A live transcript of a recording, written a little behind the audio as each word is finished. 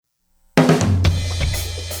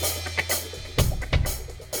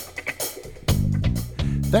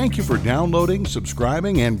Thank you for downloading,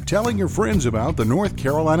 subscribing, and telling your friends about the North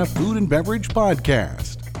Carolina Food and Beverage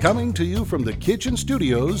Podcast, coming to you from the Kitchen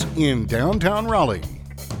Studios in downtown Raleigh.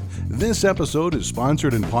 This episode is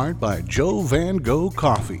sponsored in part by Joe Van Gogh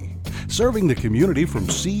Coffee, serving the community from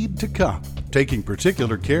seed to cup, taking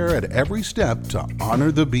particular care at every step to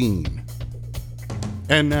honor the bean.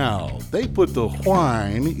 And now, they put the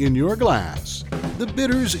wine in your glass, the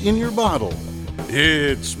bitters in your bottle.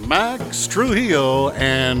 It's Max Trujillo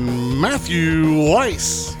and Matthew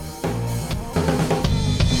Weiss.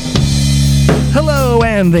 Hello,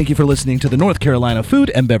 and thank you for listening to the North Carolina Food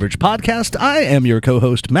and Beverage Podcast. I am your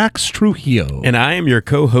co-host, Max Trujillo. And I am your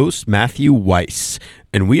co-host, Matthew Weiss.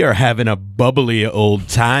 And we are having a bubbly old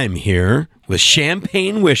time here with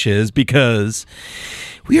champagne wishes because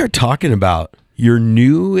we are talking about your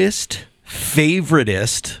newest,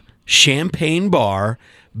 favoritist champagne bar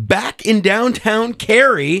back in downtown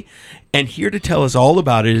Cary. And here to tell us all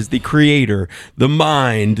about it is the creator, the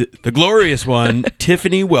mind, the glorious one,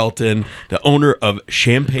 Tiffany Welton, the owner of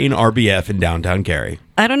Champagne RBF in downtown Cary.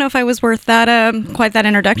 I don't know if I was worth that quite that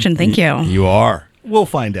introduction. Thank you. You are. We'll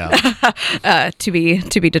find out. To be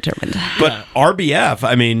determined. But RBF,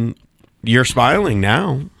 I mean, you're smiling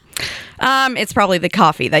now. It's probably the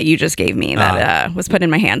coffee that you just gave me that was put in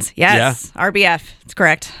my hands. Yes, yeah. RBF. It's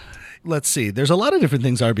correct. Let's see. There's a lot of different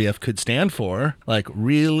things RBF could stand for, like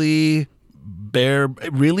really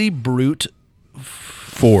brute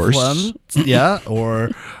force. Fun, yeah, or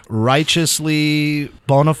righteously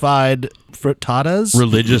bona fide frittatas.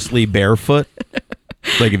 Religiously barefoot.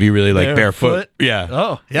 Like if you really like barefoot. Yeah.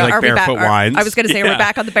 Oh, yeah. Like barefoot wines. I was going to say we're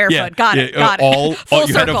back on the barefoot. Yeah. Got it. Full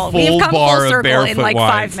circle. We've come full circle in like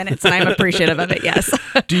 5 minutes, and I'm appreciative of it, yes.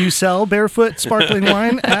 Do you sell barefoot sparkling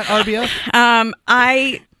wine at RBF?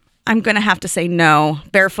 I'm going to have to say no.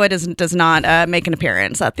 Barefoot does not make an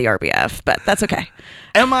appearance at the RBF, but that's okay.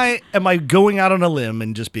 Am I going out on a limb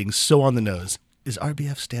and just being so on the nose? Does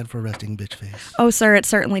RBF stand for resting bitch face? Oh, sir, it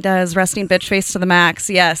certainly does. Resting bitch face to the max.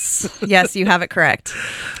 Yes. Yes, you have it correct.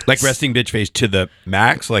 Like resting bitch face to the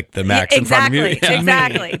max? Like the max in front of you? Yeah.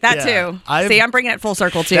 Exactly. That too. See, I'm bringing it full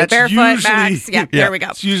circle too. Barefoot, max. Yeah, there we go.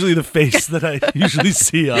 It's usually the face that I usually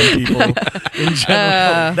see on people in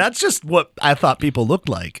general. That's just what I thought people looked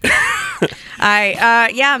like.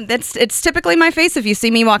 It's typically my face. If you see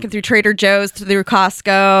me walking through Trader Joe's, through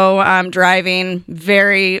Costco, I'm driving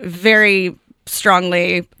very, very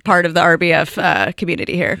strongly part of the RBF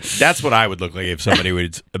community here. That's what I would look like if somebody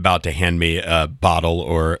was about to hand me a bottle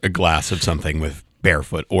or a glass of something with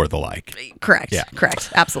barefoot or the like. Correct. Yeah.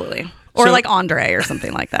 Correct. Absolutely. Or like Andre or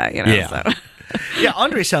something like that. You know. Yeah. So. Yeah.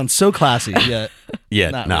 Andre sounds so classy.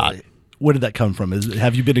 Yet not. Really. Where did that come from?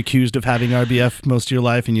 Have you been accused of having RBF most of your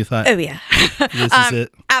life and you thought, oh yeah, this is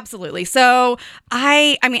it? Absolutely. So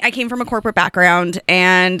I came from a corporate background,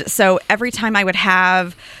 and so every time I would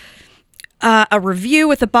have a review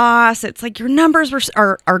with the boss, it's like your numbers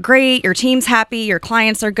are great, your team's happy, your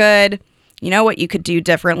clients are good. You know what you could do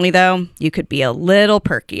differently, though? You could be a little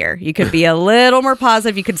perkier. You could be a little more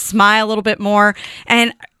positive. You could smile a little bit more.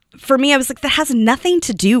 And for me, I was like, that has nothing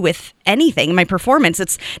to do with anything. My performance.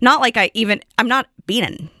 It's not like I'm not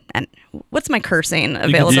being and what's my cursing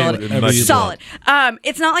availability? Solid.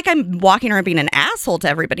 It's not like I'm walking around being an asshole to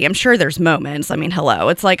everybody. I'm sure there's moments. I mean, hello.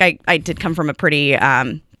 It's like I did come from a pretty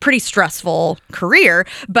stressful career,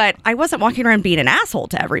 but I wasn't walking around being an asshole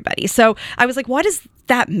to everybody. So I was like, why does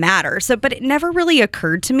that matter? But it never really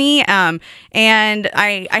occurred to me. And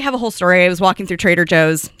I have a whole story. I was walking through Trader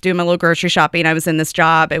Joe's, doing my little grocery shopping. I was in this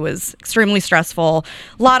job. It was extremely stressful,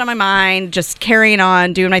 a lot on my mind, just carrying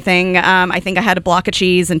on, doing my thing. I think I had a block of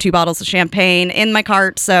cheese and 2 bottles of champagne in my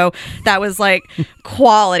cart. So that was like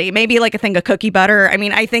quality, maybe like a thing of cookie butter. I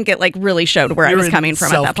mean, I think it like really showed where I was coming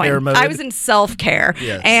from at that point. Mode. I was in self-care.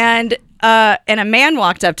 Yes. And a man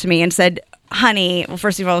walked up to me and said, honey, well,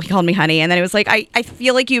 first of all, he called me honey. And then it was like, I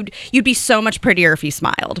feel like you'd be so much prettier if you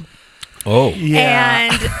smiled. Oh. Yeah.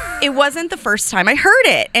 And it wasn't the first time I heard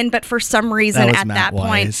it. But for some reason at that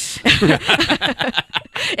point,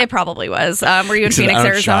 it probably was. Were you in Phoenix,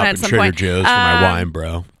 Arizona at some Trader point? Joe's for my wine,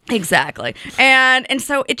 bro. Exactly. And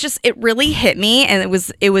so it really hit me. And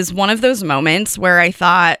it was one of those moments where I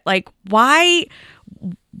thought, like,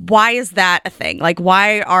 why is that a thing? Like,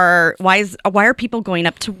 why are people going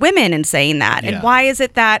up to women and saying that? And why is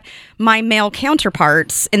it that my male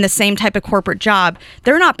counterparts in the same type of corporate job,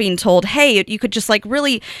 they're not being told, hey, you could just like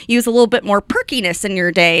really use a little bit more perkiness in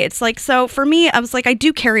your day? It's like, so for me, I was like, I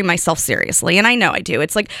do carry myself seriously, and I know I do.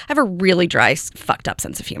 It's like I have a really dry, fucked up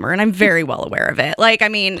sense of humor, and I'm very well aware of it. Like, I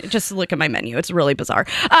mean, just look at my menu. It's really bizarre.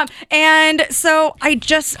 And so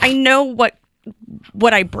I know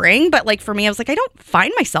what I bring, but like for me, I was like, I don't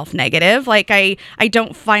find myself negative. Like I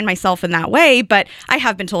don't find myself in that way, but I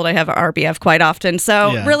have been told I have RBF quite often.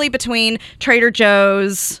 So really between Trader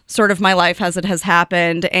Joe's, sort of my life as it has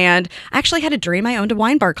happened, and I actually had a dream I owned a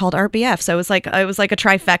wine bar called RBF. So it was like a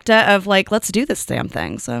trifecta of like, let's do this damn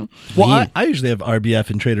thing. So I usually have RBF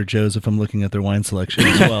in Trader Joe's if I'm looking at their wine selection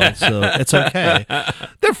as well. So it's okay.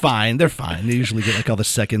 They're fine. They usually get like all the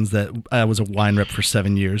seconds that I was a wine rep for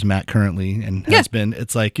 7 years, Matt currently, and has been.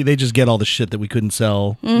 It's like they just get all the shit that we couldn't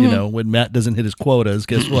sell. When Matt doesn't hit his quotas,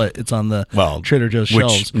 guess what? It's on the Trader Joe's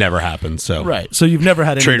shelves. Which never happens. So right. So you've never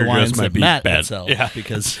had any Trader of the wines Joe's might that be Matt bad. would sell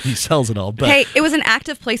because he sells it all. But hey, it was an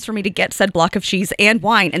active place for me to get said block of cheese and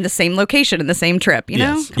wine in the same location in the same trip. You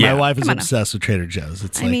know, my wife is obsessed with Trader Joe's.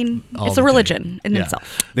 It's it's a religion in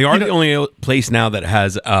itself. They are the only place now that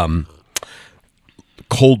has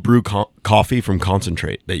cold brew coffee from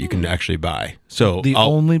concentrate that you can actually buy. So the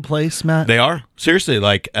only place, Matt? They are. Seriously,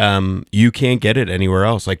 like you can't get it anywhere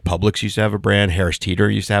else. Like Publix used to have a brand, Harris Teeter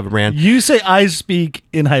used to have a brand. You say I speak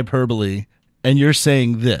in hyperbole and you're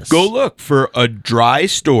saying this. Go look for a dry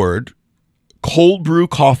stored cold brew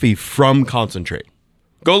coffee from concentrate.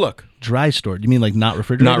 Go look. Dry stored? You mean like not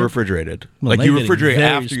refrigerated? Not refrigerated. Well, like you refrigerate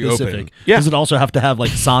after you open. Yeah. Does it also have to have like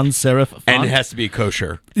sans serif font? And it has to be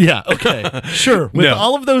kosher. Yeah, okay. Sure. With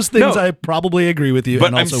all of those things, I probably agree with you, but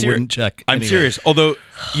and also wouldn't check. I'm serious. Although,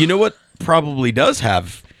 you know what probably does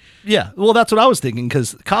have... Yeah, well, that's what I was thinking,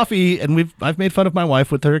 because coffee, and I've made fun of my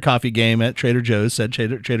wife with her coffee game at Trader Joe's, said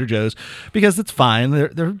Trader Joe's, because it's fine.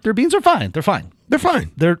 Their beans are fine. They're fine. They're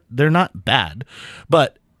fine. They're not bad,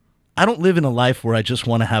 but I don't live in a life where I just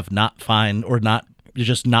want to have not fine or not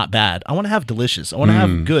just not bad. I want to have delicious. I want to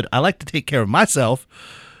have good. I like to take care of myself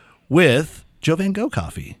with Joe Van Gogh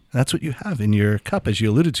coffee. That's what you have in your cup, as you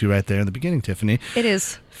alluded to right there in the beginning, Tiffany. It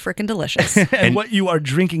is freaking delicious. and what you are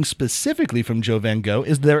drinking specifically from Joe Van Gogh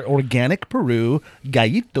is their organic Peru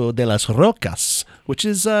Gallito de las Rocas, which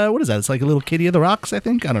is, what is that? It's like a little kitty of the rocks, I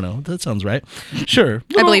think. I don't know. That sounds right. Sure.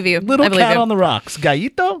 I believe you. Little cat you. on the rocks.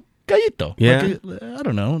 Gallito? Yeah. Like I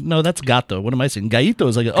don't know. No, that's gato. What am I saying? Gallito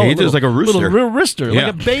is like like a rooster. Little real rooster. Yeah.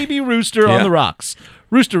 Like a baby rooster on the rocks.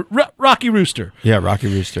 Rooster. Rocky Rooster. Yeah, Rocky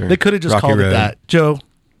Rooster. They could have just Rocky called Road. it that. Joe,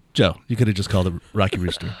 you could have just called it Rocky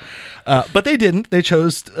Rooster. But they didn't. They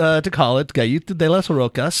chose to call it Gallito de las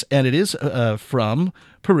Rocas, and it is from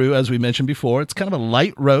Peru, as we mentioned before. It's kind of a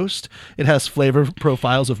light roast. It has flavor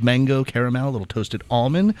profiles of mango, caramel, a little toasted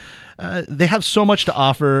almond. They have so much to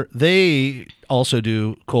offer. They also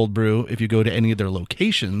do cold brew if you go to any of their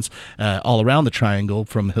locations all around the Triangle,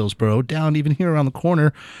 from Hillsborough down even here around the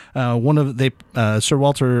corner. Sir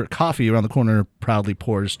Walter Coffee around the corner proudly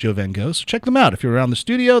pours Joe Van Gogh. So check them out. If you're around the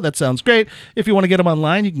studio, that sounds great. If you want to get them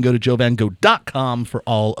online, you can go to joevangogh.com for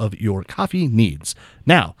all of your coffee needs.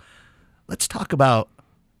 Now, let's talk about...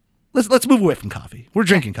 Let's move away from coffee. We're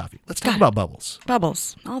drinking coffee. Let's talk about bubbles.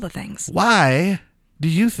 Bubbles. All the things. Why do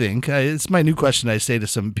you think, it's my new question I say to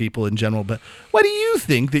some people in general, but why do you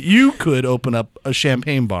think that you could open up a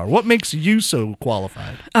champagne bar? What makes you so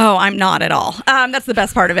qualified? Oh, I'm not at all. That's the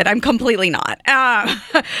best part of it. I'm completely not.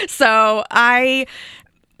 So I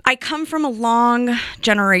come from a long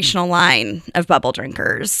generational line of bubble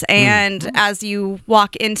drinkers. And as you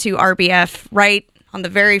walk into RBF, right on the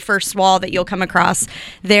very first wall that you'll come across,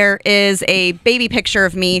 there is a baby picture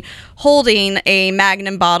of me holding a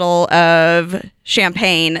Magnum bottle of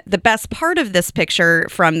champagne. The best part of this picture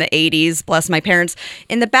from the 80s, bless my parents,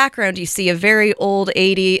 in the background you see a very old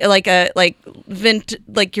 80, like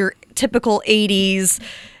your typical 80s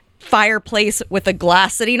fireplace with a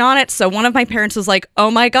glass sitting on it. So one of my parents was like,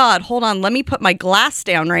 oh my God, hold on, let me put my glass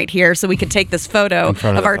down right here so we could take this photo of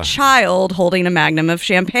our child holding a Magnum of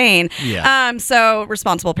champagne. Yeah. So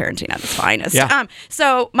responsible parenting at its finest. Yeah.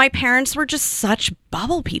 So my parents were just such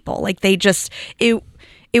bubble people. Like they just, it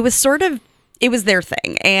was their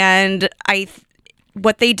thing. And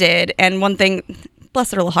what they did, and one thing,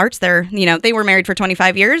 bless their little hearts, they were married for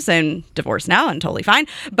 25 years and divorced now and totally fine.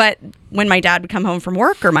 But when my dad would come home from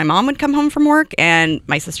work, or my mom would come home from work, and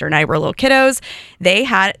my sister and I were little kiddos,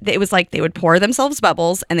 it was like they would pour themselves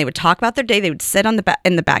bubbles and they would talk about their day. They would sit in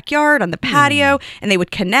the backyard, on the patio, and they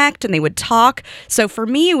would connect and they would talk. So for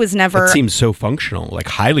me, it was never... That seems so functional, like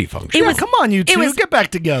highly functional. Come on, you two, get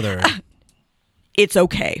back together. It's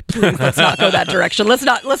okay. Please, let's not go that direction. Let's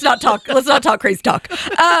not talk crazy talk.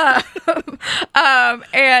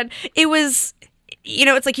 And it was,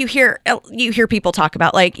 it's like you hear people talk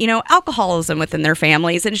about like, alcoholism within their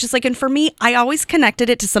families. And it's just like, and for me, I always connected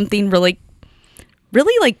it to something really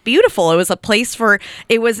really like beautiful. It was a place for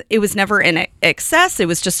it was never in excess. It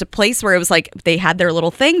was just a place where it was like they had their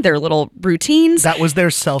little thing, their little routines. That was their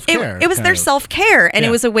self-care. It was their self-care, and Yeah.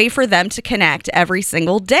 it was a way for them to connect every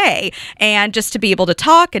single day, and just to be able to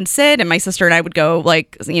talk and sit. And my sister and I would go,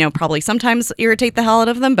 like, probably sometimes irritate the hell out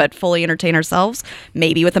of them, but fully entertain ourselves.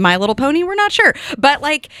 Maybe with the My Little Pony, we're not sure. But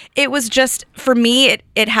like, it was just, for me,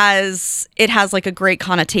 it has like a great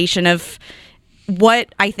connotation of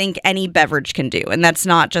what I think any beverage can do, and that's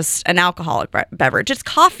not just an alcoholic beverage. It's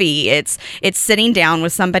coffee. It's sitting down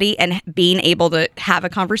with somebody and being able to have a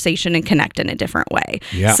conversation and connect in a different way.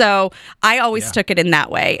 Yeah. So I always took it in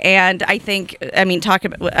that way, and I think,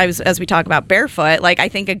 as we talk about barefoot, like I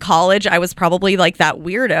think in college I was probably like that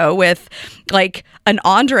weirdo with like an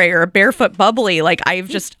Andre or a barefoot bubbly. Like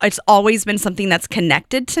it's always been something that's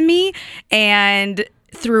connected to me, and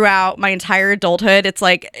throughout my entire adulthood, it's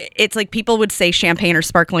like people would say champagne or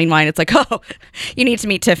sparkling wine. It's like, oh, you need to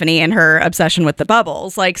meet Tiffany and her obsession with the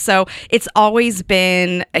bubbles. Like, so it's always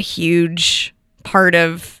been a huge part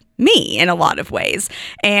of me in a lot of ways.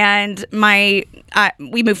 And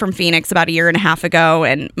we moved from Phoenix about a year and a half ago,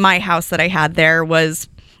 and my house that I had there I was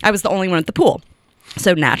the only one at the pool.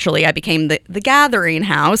 So naturally I became the gathering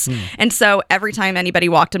house. And so every time anybody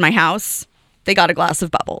walked in my house, they got a glass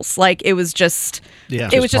of bubbles. Like, it was just,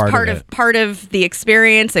 it was just part of the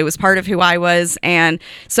experience. It was part of who I was. And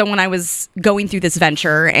so when I was going through this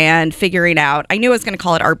venture and figuring out, I knew I was going to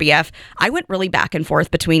call it RBF. I went really back and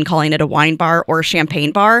forth between calling it a wine bar or a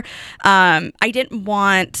champagne bar. I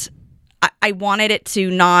wanted it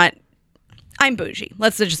to not, I'm bougie.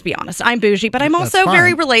 Let's just be honest. I'm bougie, but I'm also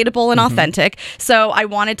very relatable and authentic. So I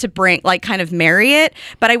wanted to kind of marry it,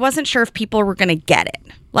 but I wasn't sure if people were going to get it.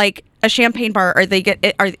 Like, a champagne bar, are you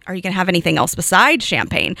going to have anything else besides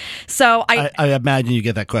champagne? So I imagine you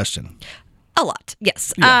get that question. A lot,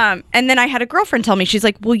 yes. Yeah. And then I had a girlfriend tell me, she's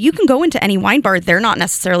like, well, you can go into any wine bar. They're not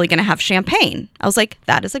necessarily going to have champagne. I was like,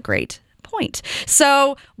 that is a great point.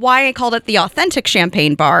 So why I called it the authentic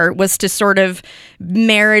champagne bar was to sort of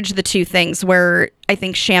marriage the two things, where I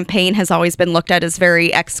think champagne has always been looked at as very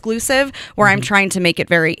exclusive, where I'm trying to make it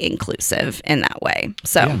very inclusive in that way.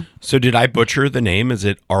 So did I butcher the name? Is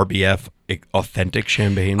it RBF Authentic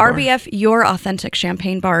Champagne Bar? RBF, Your Authentic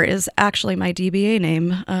Champagne Bar, is actually my DBA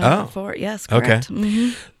name for, yes, correct. Okay.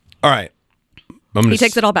 Mm-hmm. All right. He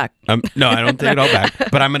takes it all back. No, I don't take it all back.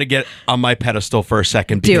 But I'm going to get on my pedestal for a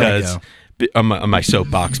second because on my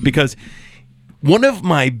soapbox, because one of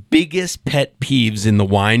my biggest pet peeves in the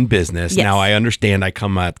wine business, now I understand I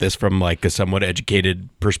come at this from like a somewhat educated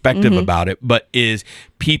perspective about it, but is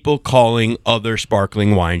people calling other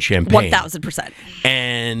sparkling wine champagne. 1,000%.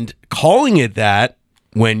 And calling it that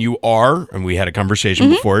when you are, and we had a conversation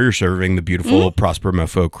before, you're serving the beautiful Prosper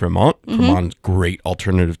Mefaux Cremant. Cremant's great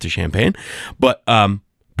alternative to champagne. But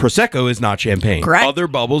Prosecco is not champagne. Correct. Other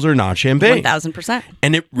bubbles are not champagne. 1,000%.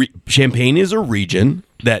 And Champagne is a region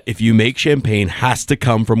that, if you make champagne, has to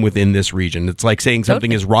come from within this region. It's like saying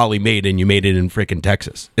something is Raleigh made and you made it in frickin'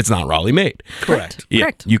 Texas. It's not Raleigh made. Correct. Yeah,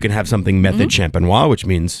 Correct. you can have something method champenois, which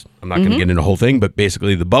means, I'm not going to get into the whole thing, but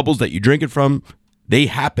basically the bubbles that you drink it from, they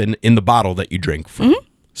happen in the bottle that you drink from.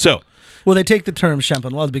 So, well, they take the term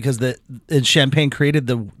champenoise because champagne created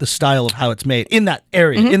the style of how it's made in that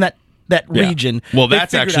area, in that region. Well, They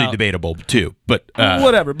that's figured actually out- debatable too. But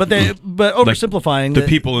whatever. But oversimplifying, the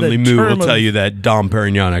people in Limoux will term tell of- you that Dom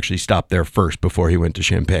Perignon actually stopped there first before he went to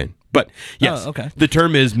Champagne. But yes, okay. The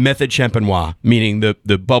term is method champenois, meaning the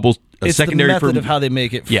bubbles. It's secondary the method for of how they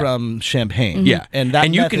make it from champagne. Yeah, and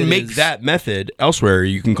that you can method make is- that method elsewhere.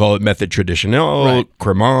 You can call it method traditionnel, Right.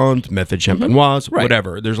 Cremant, method champenoise, Right.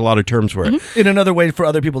 whatever. There's a lot of terms for it. In another way for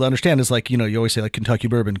other people to understand is like, you always say like Kentucky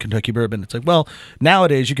bourbon. It's like, well,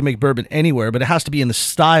 nowadays you can make bourbon anywhere, but it has to be in the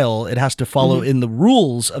style. It has to follow in the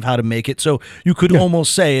rules of how to make it. So you could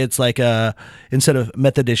almost say it's like instead of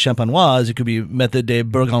method de champenoise, it could be method de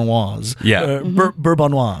bourgonoise. Yeah.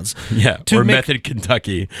 Bourbonnoise. Yeah, To or make- method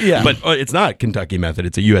Kentucky. Yeah. But it's not Kentucky method.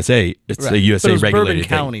 It's a USA. It's Right. a USA But it was regulated Bourbon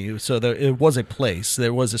thing. County, so it was a place.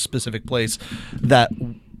 There was a specific place that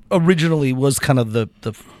originally was kind of the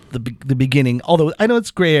beginning. Although I know it's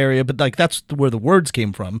gray area, but like that's where the words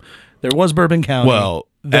came from. There was Bourbon County. Well,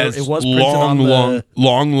 as it was printed on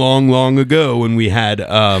long ago when we had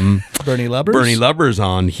Bernie Lubbers. Bernie Lubbers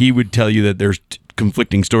on, he would tell you that there's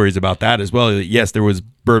conflicting stories about that as well. Yes, there was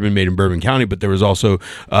bourbon made in Bourbon County, but there was also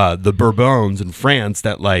the Bourbons in France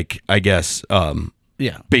that, like, I guess,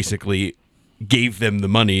 basically gave them the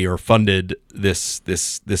money or funded this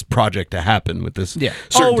project to happen with this. Yeah.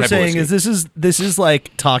 certain All we're type of saying whiskey. is this is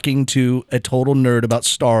like talking to a total nerd about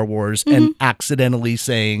Star Wars and accidentally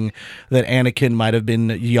saying that Anakin might have been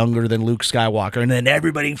younger than Luke Skywalker, and then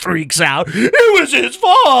everybody freaks out. It was his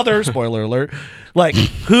father. Spoiler alert. Like,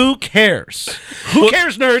 who cares? Who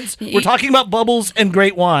cares, nerds? We're talking about bubbles and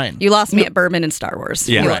great wine. You lost me at bourbon and Star Wars.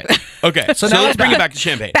 Yeah. You- Right. Okay, so now now let's it's bring it back. back to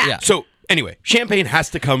champagne. Back. Yeah. So anyway, champagne has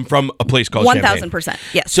to come from a place called Champagne. 1000%.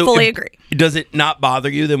 Yes, So fully if- agree. Does it not bother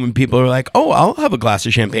you that when people are like, "Oh, I'll have a glass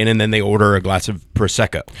of champagne," and then they order a glass of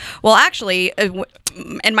prosecco? Well, actually,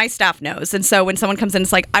 and my staff knows. And so when someone comes in,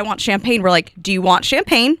 it's like, I want champagne. We're like, do you want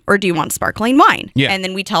champagne or do you want sparkling wine? Yeah. And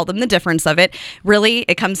then we tell them the difference of it. Really,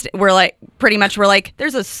 it comes to, we're like,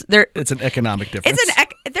 It's an economic difference.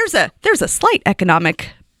 there's a slight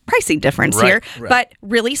economic pricing difference Right, here. right. But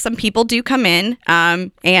really, some people do come in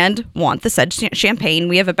and want the said champagne.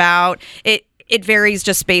 We have about it. It varies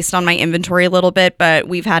just based on my inventory a little bit, but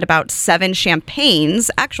we've had about 7 champagnes,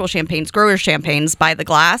 actual champagnes, grower champagnes by the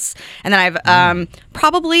glass. And then I've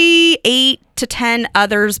probably 8 to 10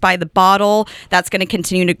 others by the bottle. That's going to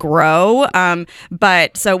continue to grow.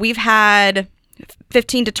 But so we've had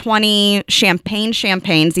 15 to 20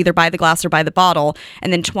 champagnes, either by the glass or by the bottle,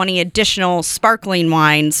 and then 20 additional sparkling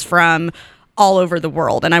wines from all over the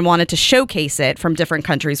world. And I wanted to showcase it from different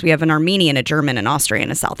countries. We have an Armenian, a German, an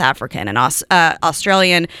Austrian, a South African, an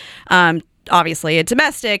Australian, obviously a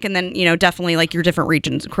domestic, and then, definitely like your different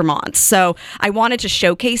regions, Cremants. So I wanted to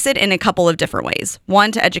showcase it in a couple of different ways.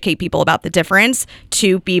 One, to educate people about the difference,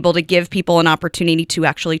 to be able to give people an opportunity to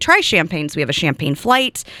actually try champagnes. We have a champagne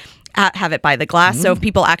flight. Have it by the glass. So if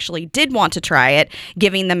people actually did want to try it,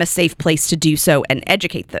 giving them a safe place to do so and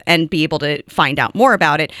educate them and be able to find out more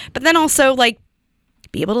about it. But then also like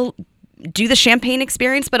be able to do the champagne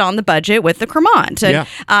experience, but on the budget with the Cremant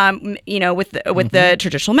and, with the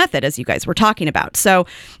traditional method, as you guys were talking about. So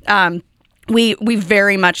we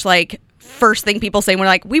very much like, first thing people say when we're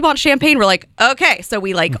like, we want champagne, we're like, okay. So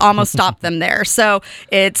we like almost stop them there. So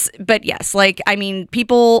but yes, like, I mean,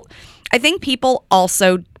 I think people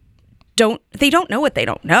also don't know what they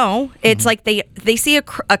don't know. It's like they see a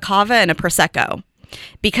cava and a prosecco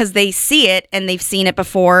because they see it and they've seen it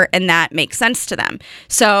before, and that makes sense to them.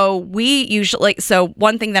 So we usually,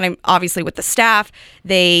 one thing that I'm obviously with the staff,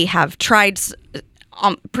 they have tried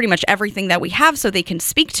pretty much everything that we have so they can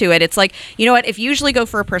speak to it. It's like, you know what, if you usually go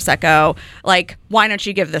for a prosecco, like, why don't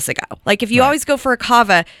you give this a go? Like, if you always go for a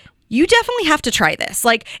cava, you definitely have to try this.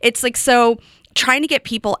 Like, it's like, so trying to get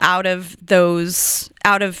people out of those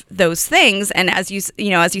things. And as you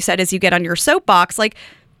said, as you get on your soapbox, like,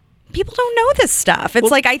 people don't know this stuff. It's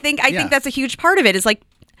I think that's a huge part of it, is like,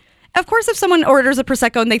 of course, if someone orders a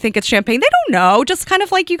Prosecco and they think it's champagne, they don't know. Just kind of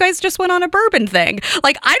like you guys just went on a bourbon thing.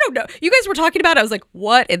 Like, I don't know. You guys were talking about it. I was like,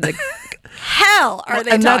 what in the hell are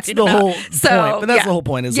they and that's talking the about? whole point. But that's the whole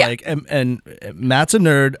point is like, and Matt's a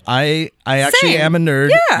nerd. I actually Same. am a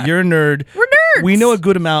nerd. Yeah. You're a nerd. We're nerds. We know a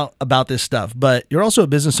good amount about this stuff, but you're also a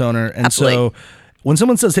business owner. And Absolutely. so when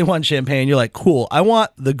someone says they want champagne, you're like, cool, I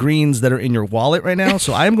want the greens that are in your wallet right now.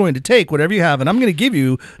 So I'm going to take whatever you have and I'm going to give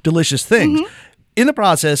you delicious things. Mm-hmm. In the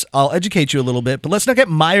process, I'll educate you a little bit, but let's not get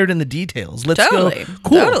mired in the details. Let's Totally. go,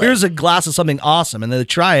 cool, Totally. here's a glass of something awesome. And then they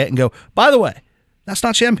try it and go, by the way, that's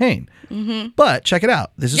not champagne. But check it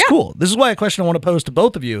out. This is cool. This is why a question I want to pose to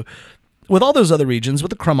both of you. With all those other regions, with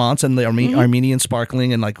the Cremants and the Armenian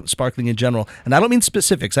sparkling and like sparkling in general, and I don't mean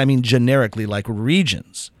specifics, I mean generically, like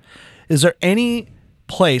regions. Is there any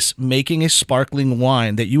place making a sparkling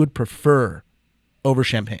wine that you would prefer over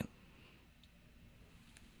champagne?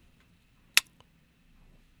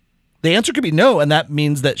 The answer could be no, and that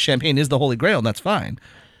means that champagne is the holy grail, and that's fine.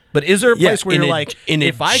 But is there a place where in you're a- like, in a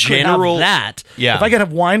if I general- could have that, Yeah. if I could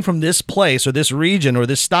have wine from this place or this region or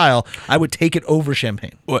this style, I would take it over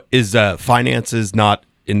champagne? What, is finances not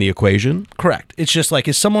in the equation? Correct. It's just like,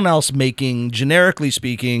 is someone else making, generically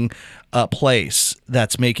speaking, a place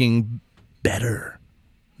that's making better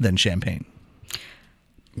than champagne?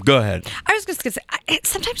 Go ahead. I was just gonna say,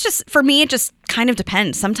 sometimes just for me, it just kind of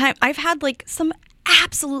depends. Sometimes I've had like some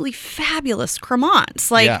absolutely fabulous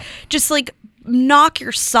Cremants, like Yeah. just like knock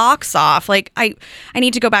your socks off. Like I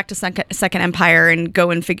need to go back to Second Empire and go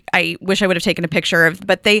and I wish I would have taken a picture of,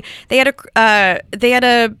 but they had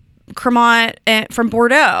a Cremant from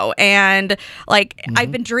Bordeaux, and like I've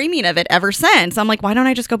been dreaming of it ever since. I'm like, why don't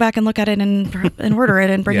I just go back and look at it and order it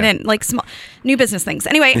and bring it in, like small new business things.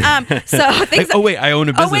 Anyway, so things. Oh wait, I own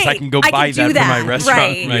a business. I can go buy do that for my restaurant.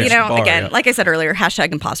 Right. my You know, bar, again, yeah. like I said earlier,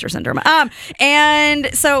 hashtag imposter syndrome.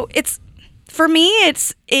 And so it's, for me,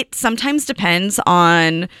 it sometimes depends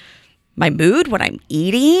on mood, what I'm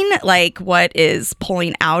eating, like what is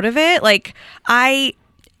pulling out of it. Like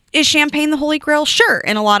is champagne the Holy Grail? Sure,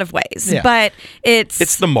 in a lot of ways, but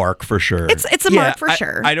it's the mark for sure. It's a mark for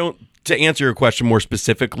sure. I don't. To answer your question more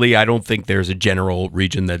specifically, I don't think there's a general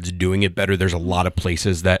region that's doing it better. There's a lot of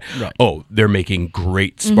places that, they're making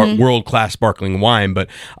great world-class sparkling wine, but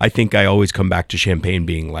I think I always come back to champagne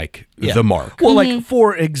being like the mark. Well, like,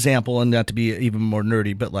 for example, and not to be even more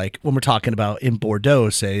nerdy, but like when we're talking about in Bordeaux,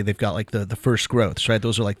 say, they've got like the first growths, right?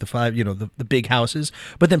 Those are like the 5, the big houses.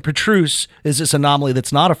 But then Petrus is this anomaly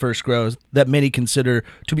that's not a first growth that many consider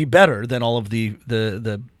to be better than all of the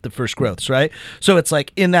first growths, right? So it's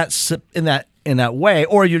like in that way,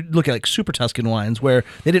 or you look at like super Tuscan wines where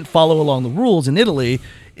they didn't follow along the rules in Italy,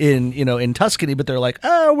 in Tuscany, but they're like,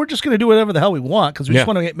 oh, we're just going to do whatever the hell we want because we just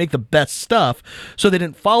want to make the best stuff. So they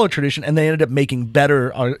didn't follow tradition, and they ended up making better,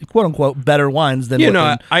 quote unquote, better wines than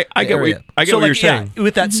I get what you're saying.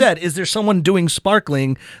 With that said, is there someone doing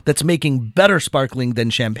sparkling that's making better sparkling than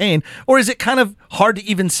champagne, or is it kind of hard to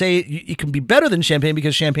even say it can be better than champagne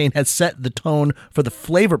because champagne has set the tone for the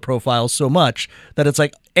flavor profile so much that it's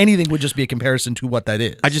like anything would just be a comparison to what that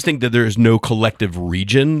is? I just think that there's no collective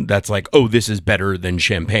region that's like, oh, this is better than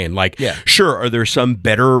champagne. Like, sure, are there some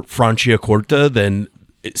better Franciacorta than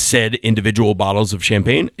said individual bottles of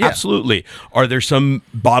champagne? Yeah. Absolutely. Are there some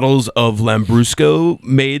bottles of Lambrusco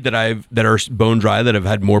made that are bone dry that have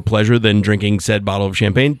had more pleasure than drinking said bottle of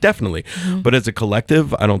champagne? Definitely. But as a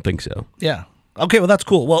collective, I don't think so. Yeah. Okay, well, that's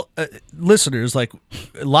cool. Well, listeners, like,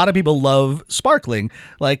 a lot of people love sparkling.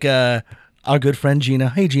 Like, our good friend Gina.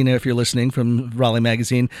 Hey, Gina, if you're listening from Raleigh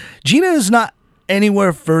Magazine. Gina is not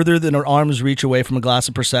anywhere further than her arms reach away from a glass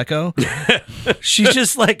of Prosecco. She's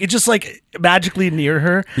just like magically near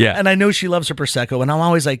her. Yeah. And I know she loves her Prosecco. And I'm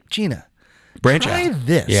always like, Gina, try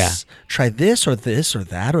this. Yeah. Try this or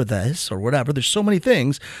that or this or whatever. There's so many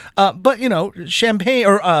things. But, champagne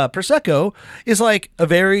or Prosecco is like a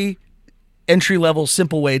very entry-level,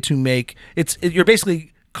 simple way to make you're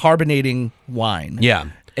basically carbonating wine. Yeah.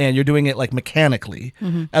 And you're doing it like mechanically,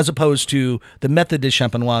 as opposed to the method de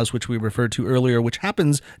champenoise, which we referred to earlier, which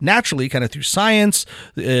happens naturally kind of through science.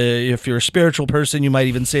 If you're a spiritual person, you might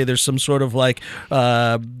even say there's some sort of like,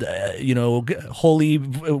 holy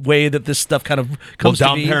way that this stuff kind of comes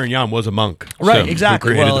to be. Dom Perignon was a monk. Right, so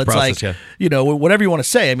exactly. Well, it's process, whatever you want to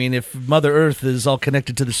say. I mean, if Mother Earth is all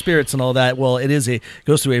connected to the spirits and all that, well,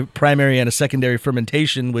 goes through a primary and a secondary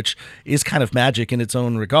fermentation, which is kind of magic in its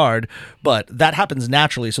own regard, but that happens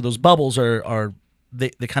naturally. So those bubbles are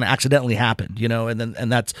they kind of accidentally happened,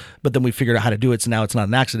 but then we figured out how to do it. So now it's not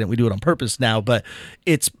an accident. We do it on purpose now, but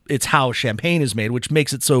it's how champagne is made, which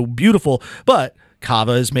makes it so beautiful. But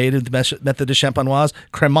Cava is made in the method de champenoise.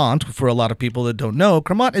 Cremant, for a lot of people that don't know,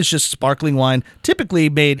 Cremant is just sparkling wine, typically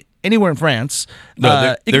made anywhere in France.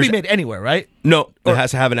 It can be made anywhere, right? No, it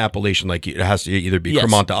has to have an appellation. Like it has to either be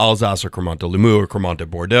Cremant d'Alsace or Cremant de Limoux or Cremant de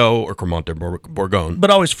Bordeaux or Cremant de Bourgogne.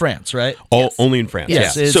 But always France, right? Only in France.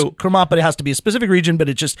 Yes. Yeah. So Cremant, but it has to be a specific region. But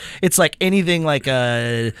it's like anything like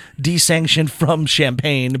desanctioned from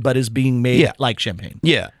champagne, but is being made like champagne.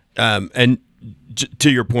 Yeah, and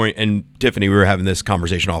to your point, and Tiffany, we were having this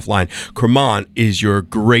conversation offline. Cremant is your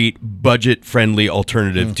great budget-friendly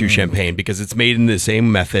alternative to champagne because it's made in the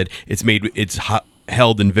same method. It's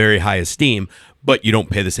held in very high esteem, but you don't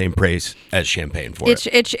pay the same price as champagne for it.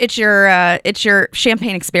 It's your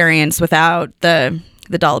champagne experience without the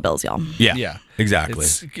dollar bills, y'all. Yeah. Exactly.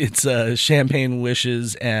 It's champagne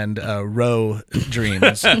wishes and roe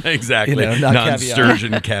dreams. Exactly.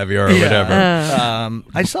 Non-sturgeon caviar or whatever.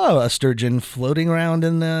 I saw a sturgeon floating around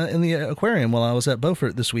in the aquarium while I was at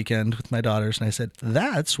Beaufort this weekend with my daughters, and I said,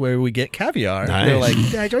 "That's where we get caviar." Nice. They're like,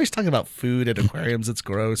 "Dad, you're always talking about food at aquariums. It's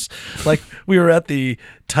gross." Like we were at the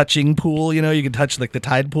touching pool. You can touch like the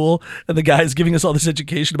tide pool, and the guy's giving us all this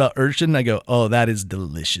education about urchin. And I go, "Oh, that is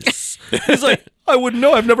delicious." He's like, "I wouldn't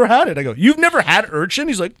know. I've never had it." I go, "You've never had urchin?"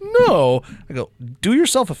 He's like, "No." I go, "Do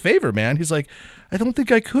yourself a favor, man." He's like, "I don't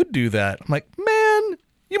think I could do that." I'm like, "Man,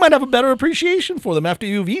 you might have a better appreciation for them after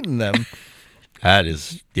you've eaten them."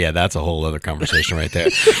 That's a whole other conversation right there.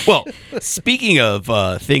 Well, speaking of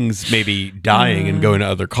things maybe dying and going to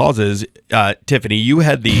other causes, Tiffany, you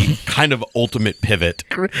had the kind of ultimate pivot.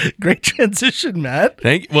 Great transition, Matt.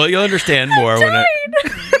 Well, you'll understand more when I...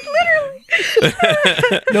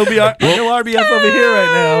 No RBF over here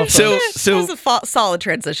right now. That was a solid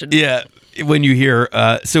transition. Yeah. when you hear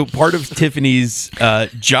so part of Tiffany's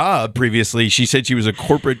job previously, she said she was a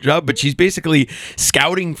corporate job, but she's basically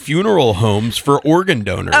scouting funeral homes for organ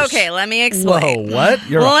donors. Okay, let me explain. Whoa, what?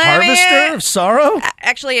 You're a harvester of sorrow?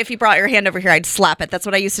 Actually, if you brought your hand over here, I'd slap it. That's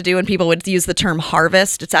what I used to do when people would use the term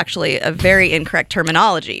harvest. It's actually a very incorrect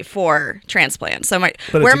terminology for transplant. So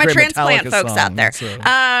where are my transplant Metallica folks out there?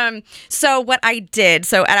 So what I did,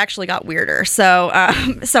 so it actually got weirder. So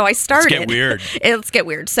I started. Let's get weird. Let's get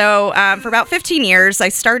weird. So for about 15 years, I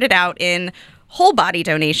started out in whole body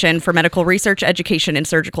donation for medical research, education, and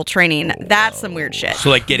surgical training. That's some weird shit. So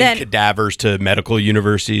like getting cadavers to medical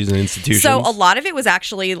universities and institutions. So a lot of it was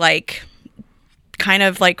actually like kind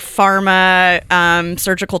of like pharma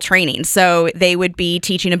surgical training. So they would be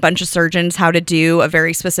teaching a bunch of surgeons how to do a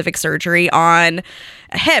very specific surgery on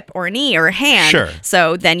a hip or a knee or a hand. Sure.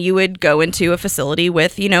 So then you would go into a facility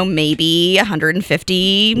with, maybe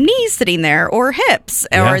 150 knees sitting there or hips,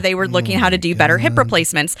 or they were looking how to do better hip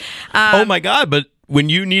replacements. Oh my God, but when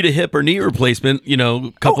you need a hip or knee replacement,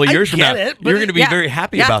 a couple of years from now, you're going to be very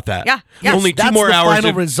happy about that. Yeah. Only That's 2 more the hours.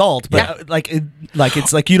 final result, but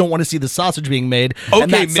it's like you don't want to see the sausage being made. Okay,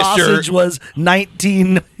 and that sausage was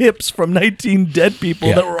 19 hips from 19 dead people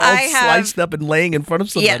that were all sliced up and laying in front of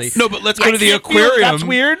somebody. Yes. No, but let's go to the aquarium. That's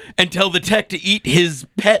weird. And tell the tech to eat his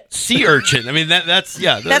pet sea urchin. I mean, that's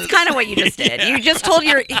kind of what you just did. You just told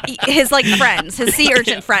his friends, his sea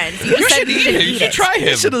urchin friends. You just said you should You should try You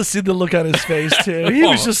him. should have seen the look on his face too. He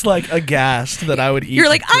was just like aghast that I would eat. You're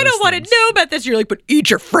like, I those don't want to things. know about this. You're like, but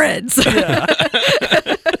eat your friends.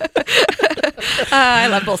 I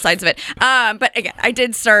love both sides of it. But again, I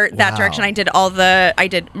did start that direction. I did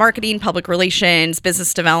marketing, public relations,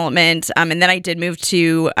 business development, and then I did move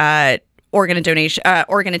to organ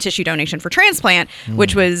and tissue donation for transplant,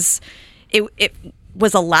 which was it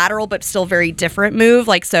was a lateral but still very different move.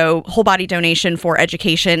 So whole body donation for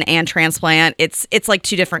education and transplant, it's like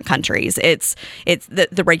 2 different countries. It's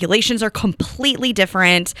the regulations are completely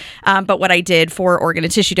different. But what I did for organ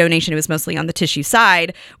and tissue donation, it was mostly on the tissue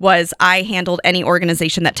side, was I handled any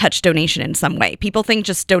organization that touched donation in some way. People think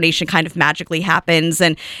just donation kind of magically happens,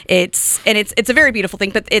 and it's a very beautiful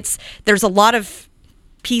thing, but there's a lot of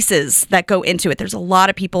pieces that go into it. There's a lot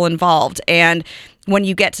of people involved, and when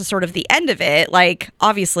you get to sort of the end of it,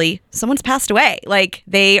 obviously someone's passed away.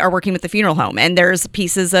 They are working with the funeral home, and there's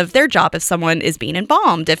pieces of their job if someone is being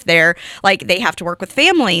embalmed, if they're they have to work with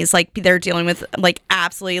families, they're dealing with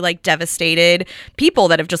absolutely devastated people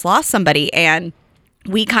that have just lost somebody. And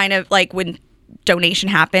we kind of when donation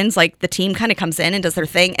happens, the team kind of comes in and does their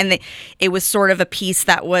thing. And it was sort of a piece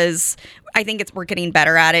that was, I think we're getting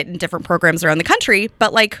better at it in different programs around the country,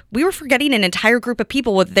 but we were forgetting an entire group of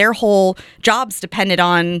people with their whole jobs depended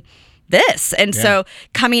on this. And so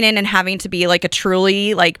coming in and having to be a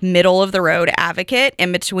truly middle of the road advocate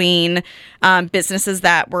in between businesses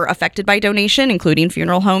that were affected by donation, including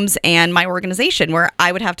funeral homes, and my organization, where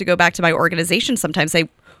I would have to go back to my organization sometimes, say,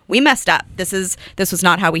 we messed up. This was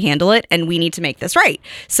not how we handle it, and we need to make this right.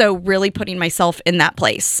 So really putting myself in that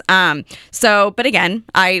place. But again,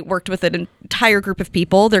 I worked with an entire group of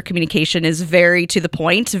people. Their communication is very to the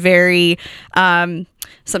point, very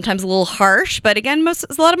sometimes a little harsh. But again,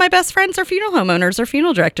 a lot of my best friends are funeral home owners or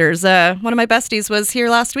funeral directors. One of my besties was here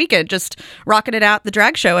last weekend, just rocking it out the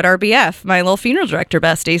drag show at RBF. My little funeral director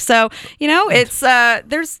bestie. So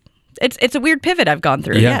it's a weird pivot I've gone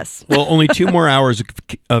through. Yes. Well, only 2 more hours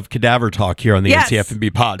of cadaver talk here on the NCF&B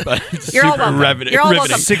pod, but it's You're all super welcome. riveting. You're all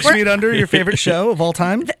welcome. 6 Feet Under, your favorite show of all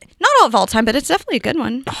time? Not all of all time, but it's definitely a good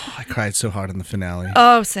one. Oh, I cried so hard in the finale.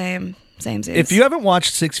 Oh, same. If you haven't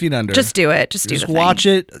watched 6 Feet Under, just do it. Just watch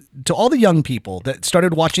it. To all the young people that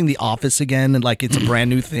started watching The Office again, and it's a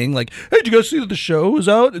brand new thing. Hey, did you guys see that the show is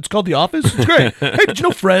out? It's called The Office. It's great. Hey, did you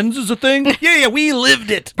know Friends is a thing? Yeah, we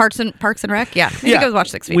lived it. Parks and Rec. Yeah, you guys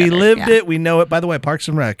watch 6 Feet We Under. lived it. We know it. By the way, Parks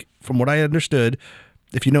and Rec. From what I understood,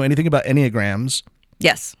 if you know anything about Enneagrams,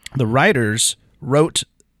 yes, the writers wrote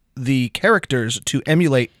the characters to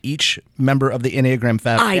emulate each member of the Enneagram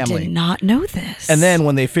family. I did not know this. And then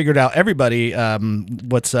when they figured out everybody,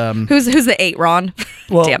 who's the 8, Ron?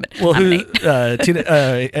 Well, damn it. Well,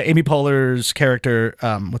 Amy Poehler's character,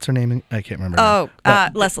 what's her name? I can't remember. Oh,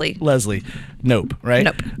 Leslie. Leslie. Nope. Right.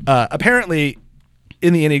 Nope. Apparently,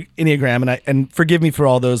 in the Enneagram, and forgive me for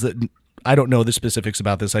all those that I don't know the specifics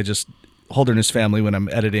about this. I just Holderness family, when I'm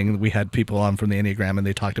editing, we had people on from the Enneagram and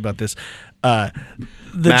they talked about this.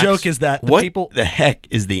 The Max, joke is that the what people. the heck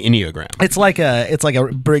is the Enneagram? It's like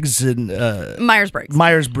a Briggs and Myers-Briggs.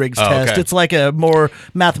 Myers-Briggs test. okay. It's like a more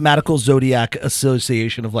mathematical zodiac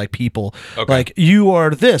association of like people. Okay. Like you are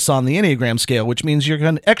this on the Enneagram scale, which means you're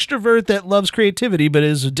an extrovert that loves creativity but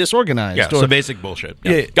is disorganized. Yeah, or, so basic bullshit.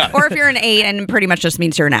 Yeah. Got it. Or if you're an 8 and pretty much just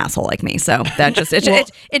means you're an asshole like me. So that just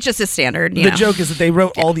it's just a standard. You the know? joke is that they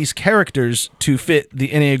wrote all these characters to fit the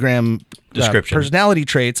Enneagram Description. personality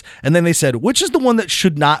traits, and then they said, which is the one that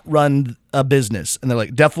should not run a business? And they're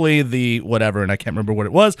like, definitely the whatever, and I can't remember what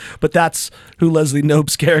it was, but that's who Leslie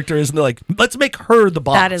Knope's character is, and they're like, let's make her the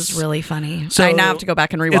boss. That is really funny. So I now have to go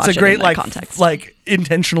back and rewatch it. It's a great in that context. like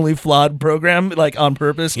intentionally flawed program, like on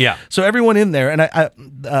purpose. Yeah. So everyone in there,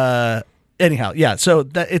 and anyhow, yeah. So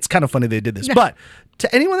that it's kind of funny they did this, but.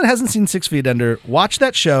 To anyone that hasn't seen 6 Feet Under, watch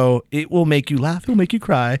that show. It will make you laugh. It will make you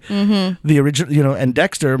cry. Mm-hmm. The original, and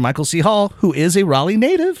Dexter, Michael C. Hall, who is a Raleigh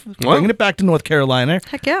native, bringing it back to North Carolina.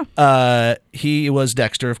 Heck yeah. He was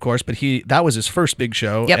Dexter, of course, but that was his first big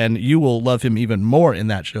show, Yep. and you will love him even more in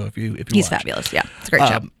that show if you He's watch. fabulous. Yeah, it's a great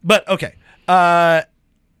show. But okay,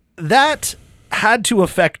 that had to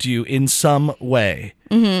affect you in some way.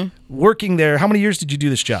 Mm-hmm. Working there, how many years did you do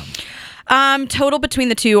this job? Total between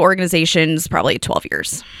the two organizations, probably 12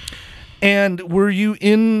 years. And were you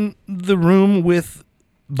in the room with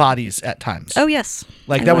bodies at times? Oh, yes.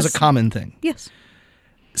 Like I that was a common thing. Yes.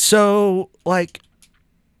 So, like,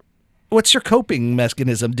 what's your coping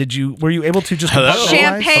mechanism? Were you able to just compartmentalize?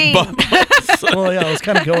 Champagne. Well, yeah, I was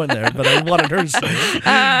kind of going there, but I wanted her to say it.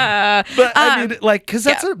 But I mean, like, because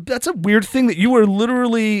that's a weird thing that you were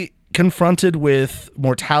literally confronted with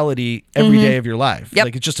mortality every day of your life. Yep.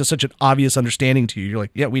 Like it's just such an obvious understanding to you. You're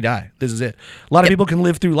like, yeah, we die. This is it. A lot of people can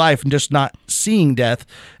live through life and just not seeing death,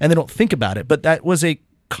 and they don't think about it. But that was a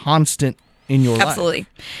constant in your life. Absolutely.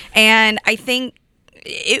 And I think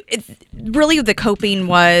it really the coping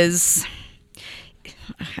was,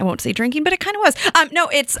 I won't say drinking, but it kind of was. No,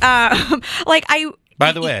 it's like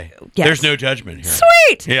By the way, Yes. there's no judgment here.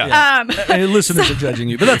 Sweet. Yeah. Hey, listeners are judging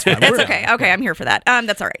you, but that's fine. That's We're- okay. Okay, I'm here for that.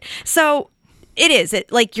 That's all right. So it is.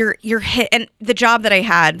 It like you're hit, and the job that I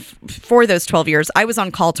had for those 12 years, I was on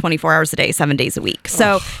call 24 hours a day, 7 days a week.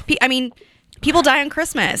 So I mean, people die on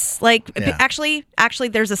Christmas. Like Yeah. actually,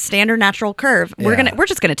 there's a standard natural curve. We're Yeah.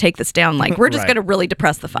 just gonna take this down. Like we're just Right. gonna really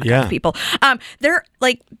depress the fuck out Yeah. of people.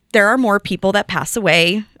 There are more people that pass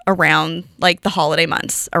away around like the holiday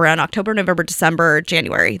months, around October, November, December,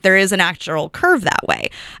 January. There is an actual curve that way.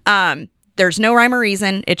 There's no rhyme or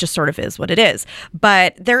reason. It just sort of is what it is.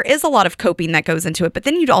 But there is a lot of coping that goes into it. But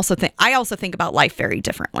then I also think about life very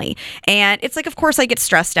differently. And it's like, of course, I get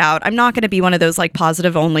stressed out. I'm not going to be one of those like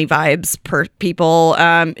positive only vibes per people.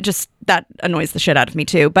 Just that annoys the shit out of me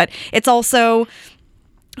too. But it's also,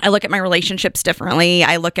 I look at my relationships differently.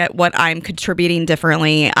 I look at what I'm contributing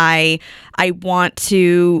differently. I want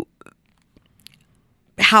to,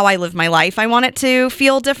 how I live my life, I want it to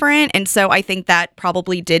feel different. And so I think that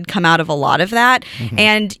probably did come out of a lot of that. Mm-hmm.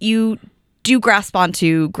 And you do grasp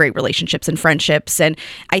onto great relationships and friendships. And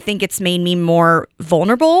I think it's made me more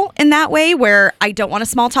vulnerable in that way, where I don't want to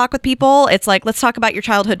small talk with people. It's like, let's talk about your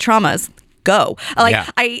childhood traumas. Go. Like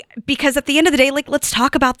because at the end of the day, like, let's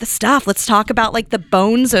talk about the stuff. Let's talk about like the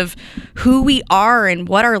bones of who we are and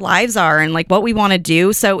what our lives are and like what we want to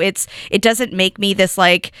do. So it doesn't make me this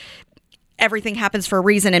like everything happens for a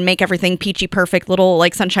reason and make everything peachy perfect, little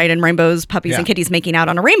like sunshine and rainbows, puppies and kitties making out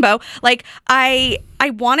on a rainbow. Like I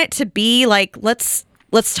want it to be like, let's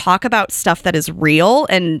talk about stuff that is real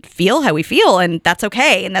and feel how we feel, and that's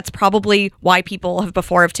okay. And that's probably why people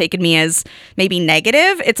have taken me as maybe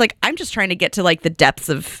negative. It's like, I'm just trying to get to like the depths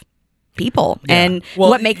of people and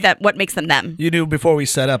what makes them them. You knew before we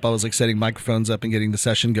set up, I was like setting microphones up and getting the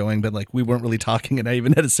session going, but like we weren't really talking, and I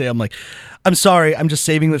even had to say, I'm like, I'm sorry, I'm just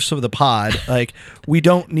saving this for the pod. Like, we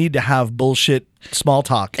don't need to have bullshit small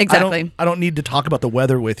talk. Exactly. I don't need to talk about the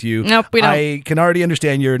weather with you. Nope, we don't. I can already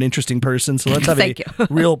understand you're an interesting person, so let's have a Thank you.